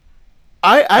 25.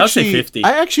 I'll say 50.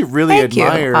 I actually really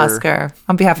admire you, Oscar,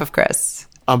 on behalf of Chris.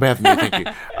 On behalf of me, thank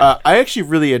you. I actually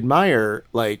really admire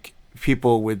like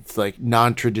people with like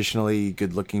non-traditionally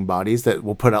good-looking bodies that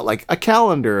will put out like a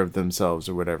calendar of themselves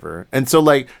or whatever. And so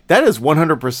like that is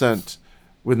 100%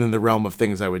 within the realm of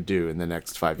things I would do in the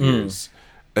next 5 years.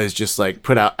 Is just like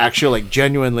put out actually like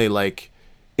genuinely like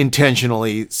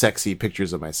intentionally sexy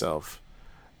pictures of myself.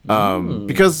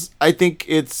 Because I think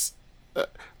it's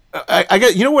I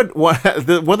get, you know what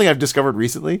the one thing I've discovered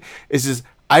recently is just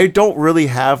I don't really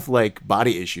have like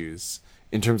body issues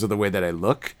in terms of the way that I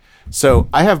look. So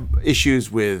I have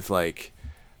issues with like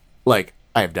I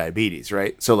have diabetes,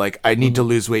 right? So like I need to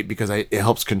lose weight because it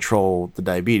helps control the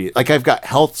diabetes. Like I've got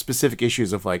health specific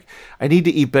issues of like I need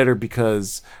to eat better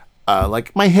because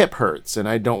like my hip hurts and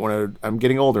I don't want to. I'm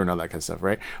getting older and all that kind of stuff,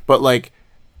 right? But like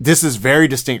this is very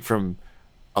distinct from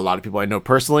a lot of people I know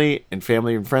personally and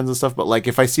family and friends and stuff. But like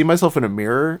if I see myself in a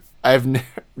mirror, I've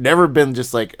never been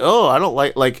just like, oh, I don't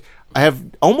like I have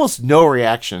almost no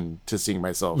reaction to seeing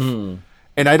myself, and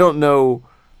I don't know.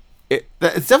 It's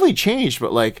definitely changed,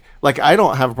 but like I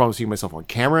don't have a problem seeing myself on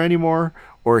camera anymore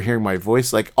or hearing my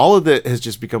voice. Like all of that has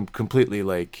just become completely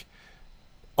like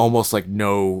almost like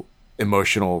no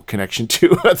emotional connection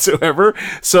to whatsoever.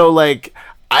 So like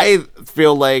I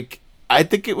feel like I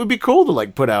think it would be cool to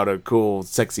like put out a cool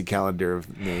sexy calendar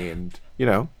of me and you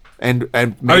know and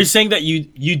are you saying that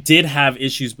you did have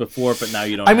issues before but now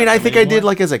you don't? I mean, I think anymore? I did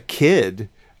like as a kid.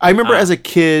 I remember as a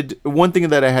kid, one thing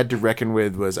that I had to reckon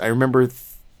with was I remember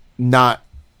not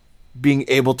being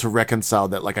able to reconcile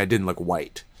that like I didn't look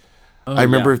white. I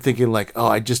remember thinking like, oh,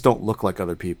 I just don't look like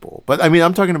other people. But I mean,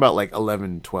 I'm talking about like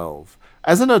 11, 12.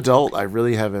 As an adult, I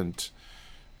really haven't,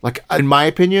 like, in my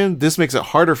opinion, this makes it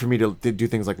harder for me to do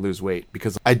things like lose weight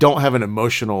because I don't have an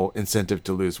emotional incentive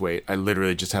to lose weight. I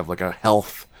literally just have like a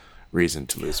health reason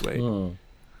to lose weight.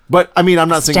 But I mean, I'm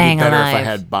not saying it'd be better if I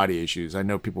had body issues. I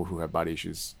know people who have body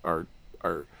issues are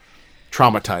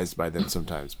traumatized by them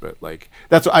sometimes, but like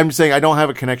that's what I'm saying. I don't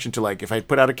have a connection to like if I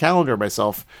put out a calendar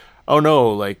myself, oh no,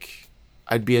 like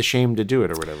I'd be ashamed to do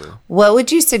it or whatever. What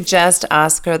would you suggest,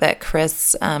 Oscar, that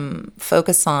Chris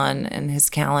focus on in his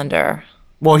calendar?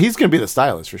 Well, he's going to be the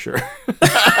stylist for sure.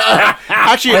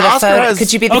 Actually, Oscar has...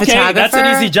 Could you be the photographer? That's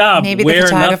an easy job. Maybe Wear the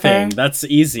photographer. Nothing. That's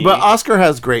easy. But Oscar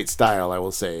has great style, I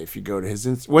will say. If you go to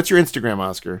his... What's your Instagram,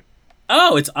 Oscar?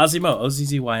 Oh, it's Ozzymo.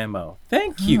 Ozzymo.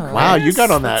 Thank you, Chris. Wow, you got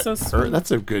on that. So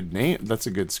that's a good name. That's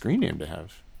a good screen name to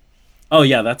have. Oh,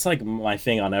 yeah, that's like my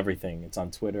thing on everything. It's on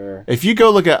Twitter. If you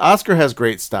go look at Oscar has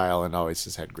great style and always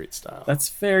has had great style. That's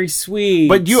very sweet.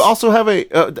 But you also have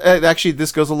actually,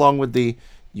 this goes along with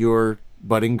your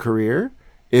budding career.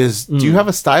 Do you have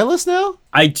a stylist now?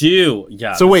 I do,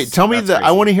 yeah. So wait, tell me that.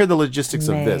 I want to hear the logistics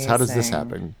of this. How does this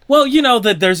happen? Well, you know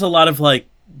that there's a lot of like,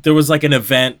 there was like an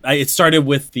event. It started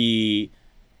with the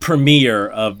premiere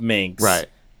of Minx. Right.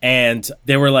 And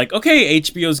they were like, okay,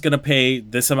 HBO is going to pay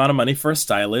this amount of money for a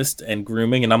stylist and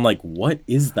grooming. And I'm like, what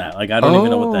is that? Like, I don't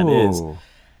even know what that is.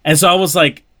 And so I was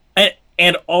like,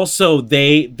 and also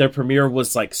their premiere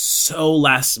was like so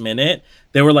last minute.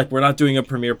 They were like, we're not doing a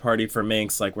premiere party for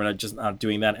Minx. Like, we're not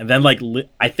doing that. And then like,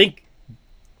 I think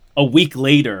a week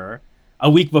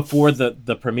before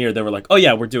the premiere, they were like, oh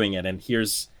yeah, we're doing it. And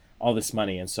here's all this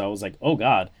money. And so I was like, oh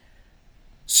God.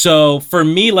 So for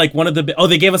me, like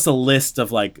they gave us a list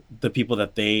of like the people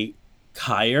that they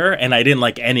hire, and I didn't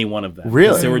like any one of them.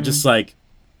 Really? They were just like,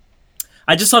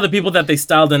 I just saw the people that they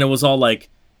styled, and it was all like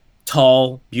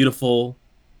tall, beautiful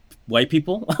white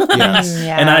people. Yes.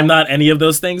 Yeah. And I'm not any of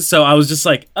those things. So I was just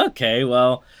like, okay,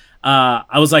 well,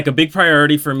 I was like, a big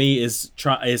priority for me is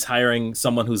hiring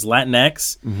someone who's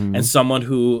Latinx and someone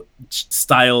who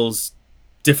styles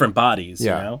different bodies,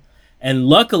 Yeah. you know? And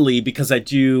luckily, because I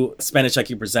do Spanish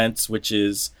IQ Presents, which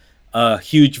is a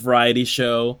huge variety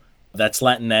show that's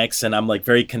Latinx, and I'm like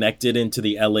very connected into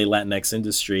the LA Latinx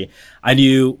industry. I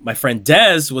knew my friend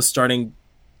Des was starting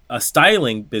a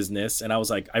styling business, and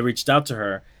I reached out to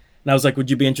her, and I was like,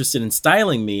 would you be interested in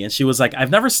styling me? And she was like,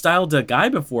 I've never styled a guy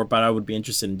before, but I would be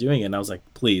interested in doing it. And I was like,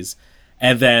 please.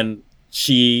 And then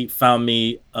she found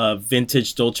me a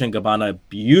vintage Dolce & Gabbana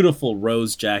beautiful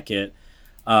rose jacket.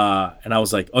 And I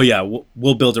was like, oh yeah,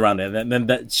 we'll build around it. And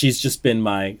then she's just been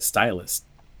my stylist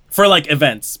for like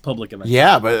events, public events.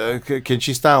 Yeah, but can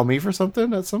she style me for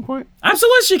something at some point?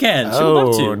 Absolutely, she can. She would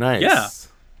love to. Nice. Yeah,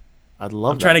 I'd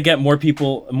love. I'm trying to get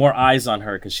more eyes on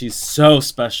her because she's so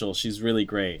special. She's really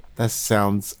great. That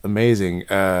sounds amazing.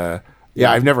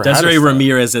 Yeah, I've never. Desiree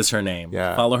Ramirez is her name.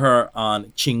 Yeah, follow her on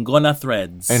Chingona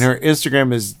Threads, and her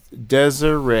Instagram is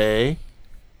Desiree.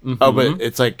 Mm-hmm. Oh, but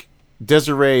it's like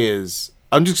Desiree is.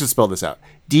 I'm just gonna spell this out.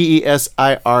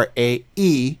 DESIRAE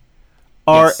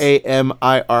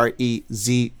RAMIREZZ.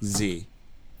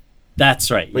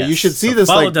 That's right. But you should see this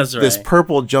this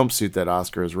purple jumpsuit that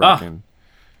Oscar is rocking.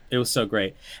 It was so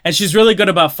great, and she's really good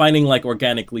about finding like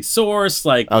organically sourced,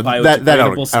 like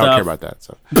biodegradable stuff. I don't care about that.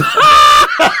 So.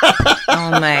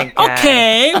 Oh my god.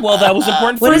 Okay, well that was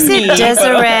important for me. What is it,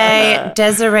 Desiree?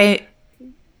 Desiree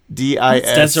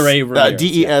DESIRAE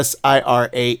RAMIREZZ.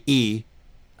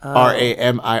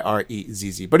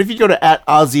 But if you go to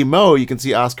 @OzzyMo, you can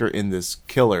see Oscar in this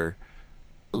killer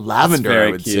lavender.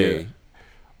 I would say.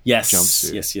 Yes,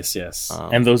 jumpsuit. yes.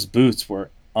 And those boots were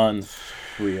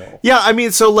unreal. Yeah, I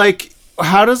mean, so like,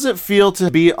 how does it feel to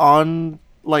be on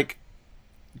like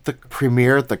the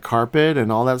premiere at the carpet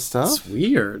and all that stuff? It's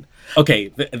weird. Okay,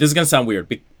 this is gonna sound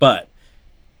weird, but,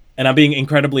 and I'm being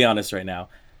incredibly honest right now,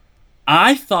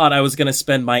 I thought I was gonna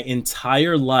spend my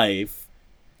entire life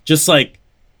just like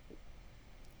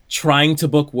trying to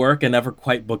book work and never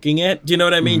quite booking it. Do you know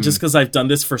what I mean? Just because I've done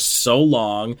this for so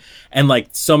long and like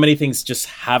so many things just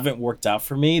haven't worked out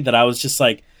for me that I was just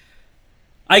like,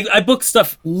 I booked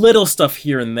little stuff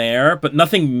here and there, but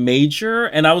nothing major.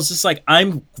 And I was just like,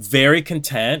 I'm very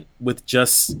content with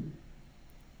just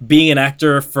being an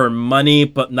actor for money,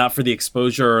 but not for the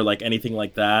exposure or like anything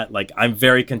like that. Like, I'm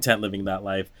very content living that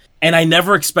life. And I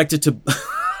never expected to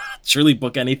truly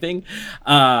book anything.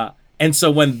 And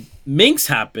so when Minx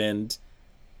happened,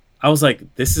 I was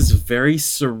like, this is very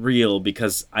surreal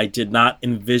because I did not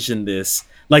envision this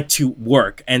like to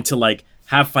work and to like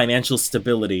have financial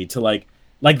stability to like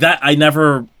that. I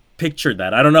never pictured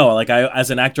that. I don't know. Like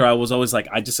as an actor, I was always like,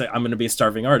 I'm going to be a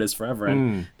starving artist forever.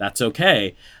 And that's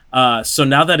okay. So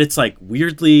now that it's like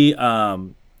weirdly,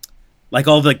 like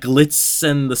all the glitz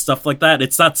and the stuff like that,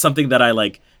 it's not something that I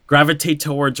like gravitate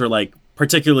towards or like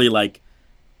particularly like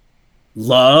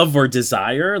love or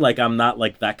desire. Like I'm not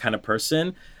like that kind of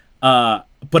person.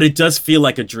 But it does feel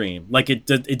like a dream. Like it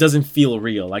doesn't feel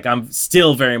real. Like I'm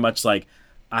still very much like,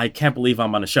 I can't believe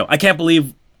I'm on a show. I can't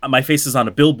believe my face is on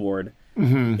a billboard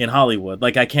in Hollywood.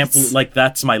 Like I can't believe, like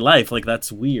that's my life. Like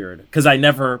that's weird because I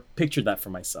never pictured that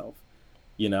for myself,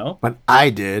 you know? But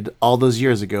I did all those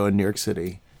years ago in New York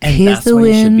City. And that's why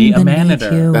you should be a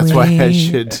manager. That's why I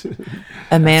should.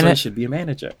 That's why I should be a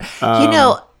manager. You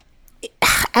know,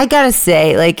 I gotta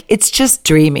say, like, it's just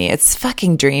dreamy. It's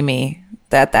fucking dreamy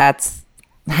that's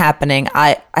happening.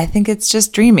 I think it's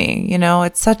just dreamy. You know,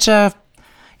 it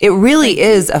really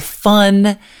is a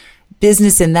fun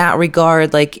business in that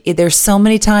regard. Like there's so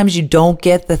many times you don't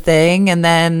get the thing, and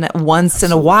then once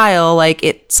in a while,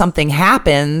 like something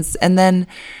happens, and then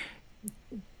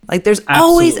like there's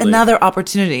always another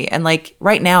opportunity. And like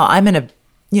right now, I'm in a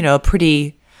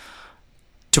pretty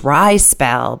dry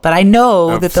spell, but I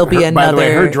know that there'll be another. By the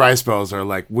way, her dry spells are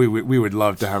like we would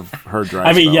love to have her dry.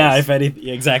 I mean, spells. yeah, if anything,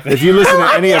 exactly. If you listen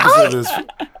to any episode of this.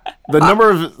 The number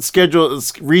of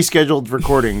rescheduled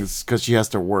recordings because she has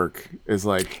to work is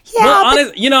like... Yeah,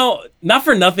 well, you know, not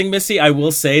for nothing, Missy, I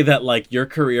will say that like your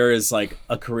career is like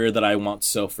a career that I want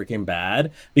so freaking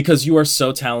bad because you are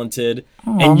so talented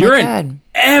and you're in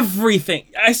everything.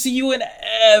 I see you in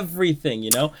everything,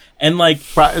 you know? And like...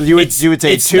 You would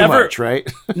say too much,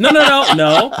 right? No. And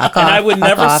I would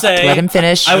never say... Let him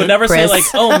finish. I would never Chris. say like,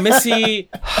 oh, Missy,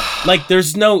 like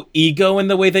there's no ego in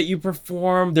the way that you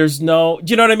perform. There's no...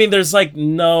 Do you know what I mean? There's like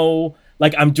no...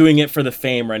 Like I'm doing it for the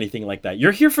fame or anything like that.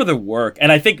 You're here for the work.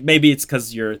 And I think maybe it's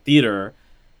because your theater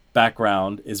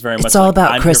background is very much It's all like,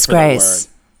 about I'm Chris here for the Grace.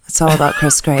 It's all about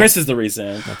Chris Grace. Chris is the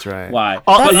reason. That's right. Why?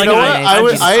 That's you know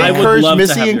what? I encouraged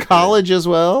Missy in career. college as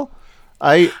well.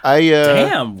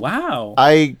 Damn! Wow.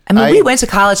 I mean, we went to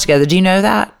college together. Do you know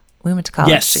that? We went to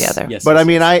college together. Yes. But I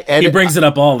mean, he brings it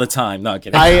up all the time. No, I'm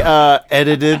kidding. I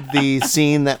edited the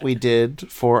scene that we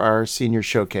did for our senior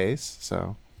showcase.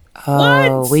 So.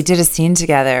 Oh, we did a scene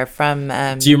together from.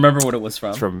 Do you remember what it was from?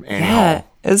 It's from Annie Hall.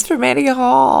 It was from Annie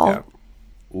Hall. Yeah.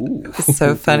 Ooh. It was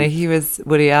so funny. He was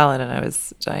Woody Allen and I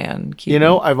was Diane Keaton. You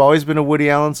know, I've always been a Woody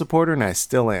Allen supporter, and I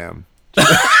still am.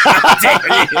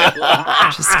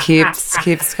 Just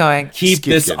keeps going. Keep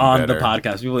this on better. the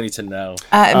podcast. People need to know.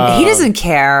 He doesn't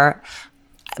care.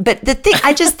 But the thing,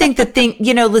 I just think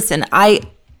you know, listen, I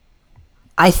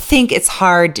think it's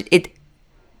hard.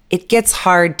 it gets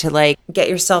hard to like get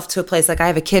yourself to a place. Like I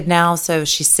have a kid now, so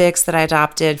she's 6 that I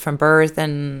adopted from birth,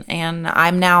 and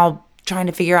I'm now trying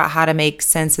to figure out how to make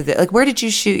sense of it. Like, where did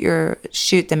you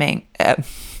shoot the Minx?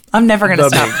 I'm never going to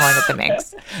stop calling it the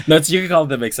Minx. No, you can call it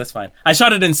the Minx. That's fine. I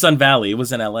shot it in Sun Valley. It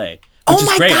was in LA. Oh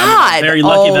my great. God. I'm very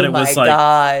lucky that it was like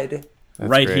God.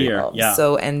 right great. here. I'm Yeah.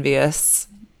 so envious.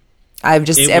 I've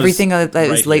just everything that right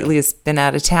is lately has been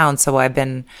out of town, so I've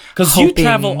been because you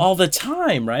travel all the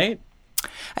time, right?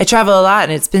 I travel a lot,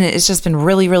 and it's just been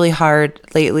really, really hard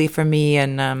lately for me,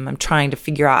 and I'm trying to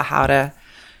figure out how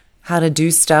to do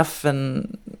stuff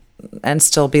and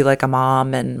still be like a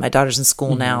mom. And my daughter's in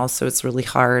school now, so it's really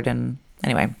hard. And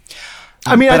anyway,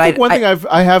 I mean, I think one thing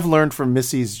I have learned from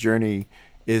Missy's journey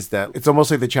is that it's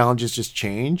almost like the challenges just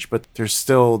change, but there's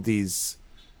still these.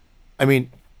 I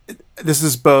mean, this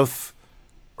is both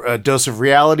a dose of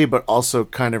reality, but also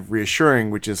kind of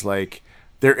reassuring, which is like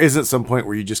there isn't some point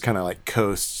where you just kind of like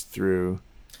coast through.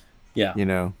 Yeah, you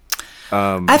know.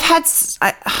 I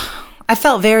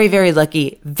felt very, very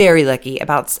lucky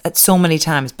about so many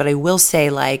times, but I will say,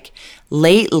 like,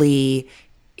 lately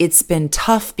it's been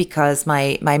tough because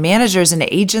my managers and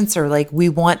agents are like, we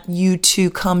want you to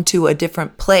come to a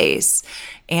different place.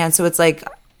 And so it's like,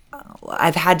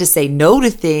 I've had to say no to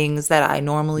things that I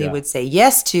normally would say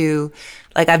yes to.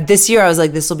 Like this year I was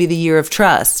like, this will be the year of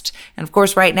trust. And of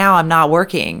course, right now I'm not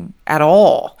working at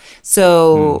all.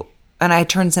 So, and I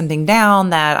turned something down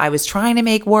that I was trying to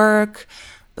make work,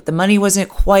 but the money wasn't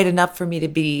quite enough for me to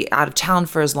be out of town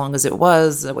for as long as it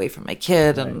was, away from my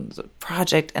kid and the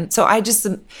project. And so I just,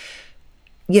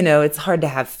 it's hard to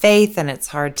have faith, and it's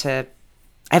hard to,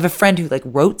 I have a friend who like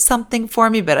wrote something for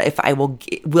me, but if I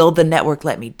will the network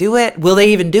let me do it? Will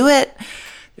they even do it?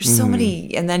 There's so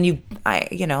many, and then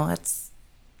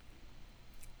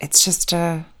it's just,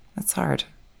 it's hard.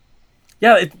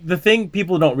 Yeah. The thing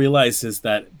people don't realize is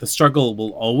that the struggle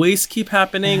will always keep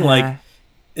happening. Like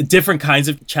different kinds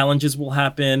of challenges will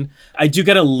happen. I do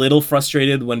get a little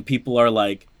frustrated when people are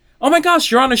like, oh my gosh,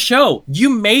 you're on a show. You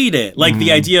made it. Like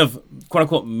the idea of quote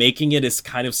unquote making it is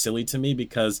kind of silly to me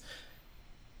because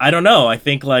I don't know. I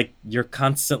think like you're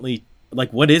constantly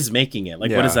like, what is making it?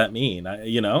 Like, what does that mean?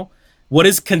 What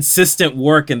is consistent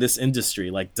work in this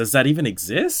industry? Like, does that even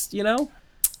exist?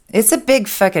 It's a big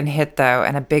fucking hit though,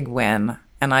 and a big win.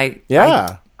 And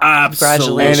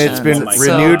Absolutely. congratulations. And it's been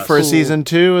renewed for season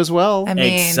 2 as well. I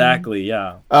mean, exactly.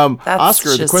 Yeah.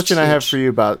 Oscar, the question I have for you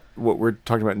about what we're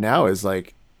talking about now is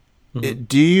like,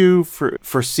 do you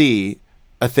foresee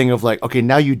a thing of like, okay,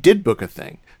 now you did book a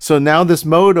thing. So now this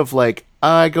mode of like,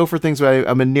 I go for things, but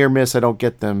I'm a near miss. I don't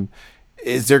get them.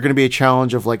 Is there going to be a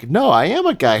challenge of like, no, I am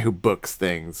a guy who books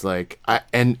things, like,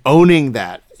 and owning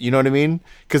that? You know what I mean?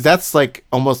 Because that's like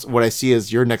almost what I see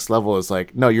as your next level is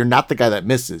like, no, you're not the guy that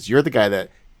misses. You're the guy that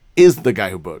is the guy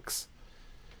who books.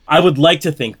 I would like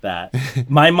to think that.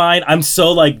 My mind, I'm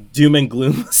so like doom and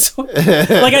gloom.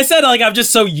 Like I said, like I'm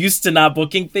just so used to not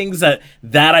booking things that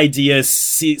idea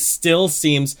still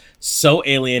seems so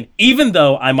alien, even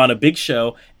though I'm on a big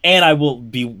show and I will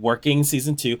be working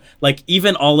season 2. Like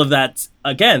even all of that,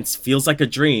 again, feels like a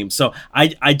dream. So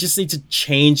I just need to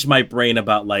change my brain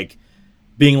about like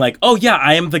being like, oh yeah,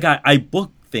 I am the guy. I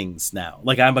book things now.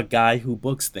 Like I'm a guy who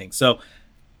books things. So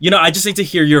I just need to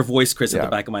hear your voice, Chris, at the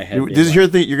back of my head. You're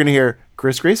going to hear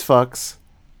Chris Grace fucks,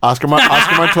 Oscar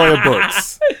Montoya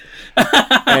books,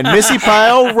 and Missy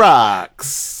Pyle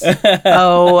rocks.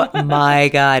 Oh my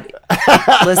God.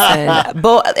 Listen,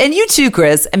 and you too,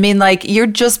 Chris. I mean, like, you're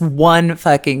just one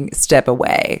fucking step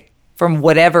away from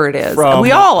whatever it is.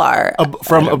 We all are.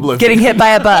 From oblivion. Getting hit by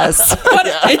a bus.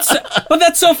 But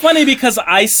that's so funny because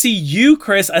I see you,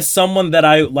 Chris, as someone that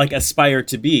I like aspire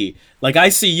to be. Like I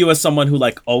see you as someone who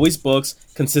like always books,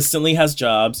 consistently has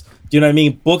jobs. Do you know what I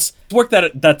mean? Books, work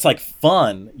that's like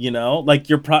fun, like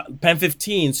your Pen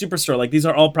 15, Superstore. Like these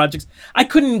are all projects. I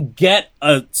couldn't get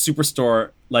a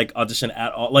Superstore like audition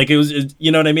at all. Like it was,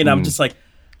 you know what I mean? I'm just like,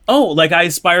 oh, like I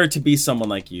aspire to be someone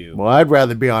like you. Well, I'd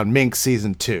rather be on Minx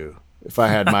season 2 if I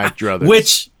had my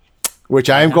druthers. Which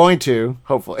I am going to,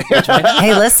 hopefully.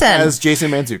 Hey, listen. As Jason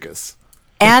Mantzoukas.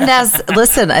 And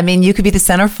listen, I mean, you could be the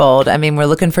centerfold. I mean, we're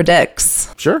looking for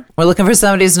dicks. Sure. We're looking for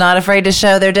somebody who's not afraid to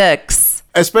show their dicks.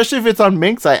 Especially if it's on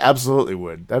Minx, I absolutely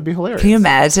would. That'd be hilarious. Can you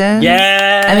imagine?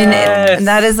 Yeah. I mean,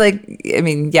 that is like,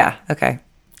 yeah, okay.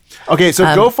 Okay,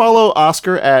 so go follow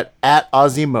Oscar at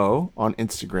Ozzymo on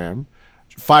Instagram.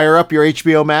 Fire up your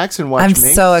HBO Max and watch Minx.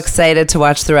 I'm so excited to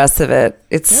watch the rest of it.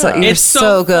 It's so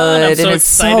good, and it's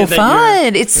so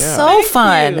fun. It's so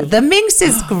fun. The Minx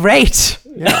is great.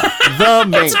 Yeah, the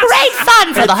Minx. It's great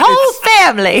fun for the whole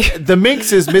family. The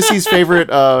Minx is Missy's favorite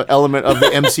element of the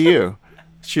MCU.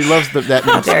 She loves that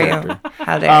Minx character.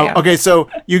 How dare you? Okay, so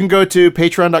you can go to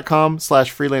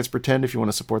patreon.com/freelancepretend if you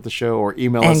want to support the show, or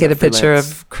email us and get a picture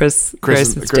of Chris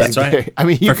Grace's dick. Right. I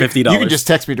mean, for $50. You can just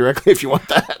text me directly if you want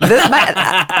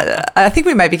that. I think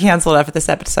we might be canceled after this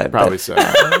episode. Probably so.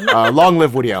 Long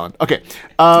live Woody Allen. Okay.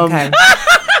 Okay.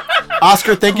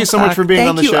 Oscar, thank you so much for being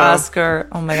on the show. Thank you, Oscar.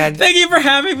 Oh my God. Thank you for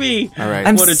having me. All right.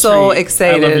 I'm so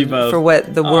excited for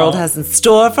what the world has in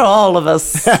store for all of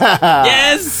us.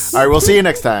 Yes. All right, we'll see you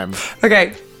next time.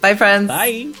 Okay. Bye, friends.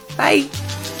 Bye. Bye.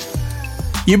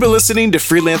 You've been listening to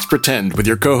Freelance Pretend with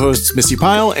your co-hosts Missy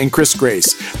Pyle and Chris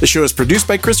Grace. The show is produced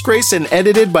by Chris Grace and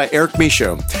edited by Eric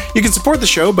Michaud. You can support the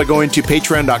show by going to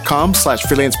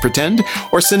patreon.com/freelancepretend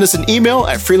or send us an email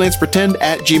at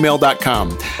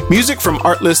freelancepretend@gmail.com. Music from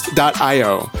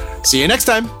artlist.io. See you next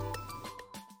time.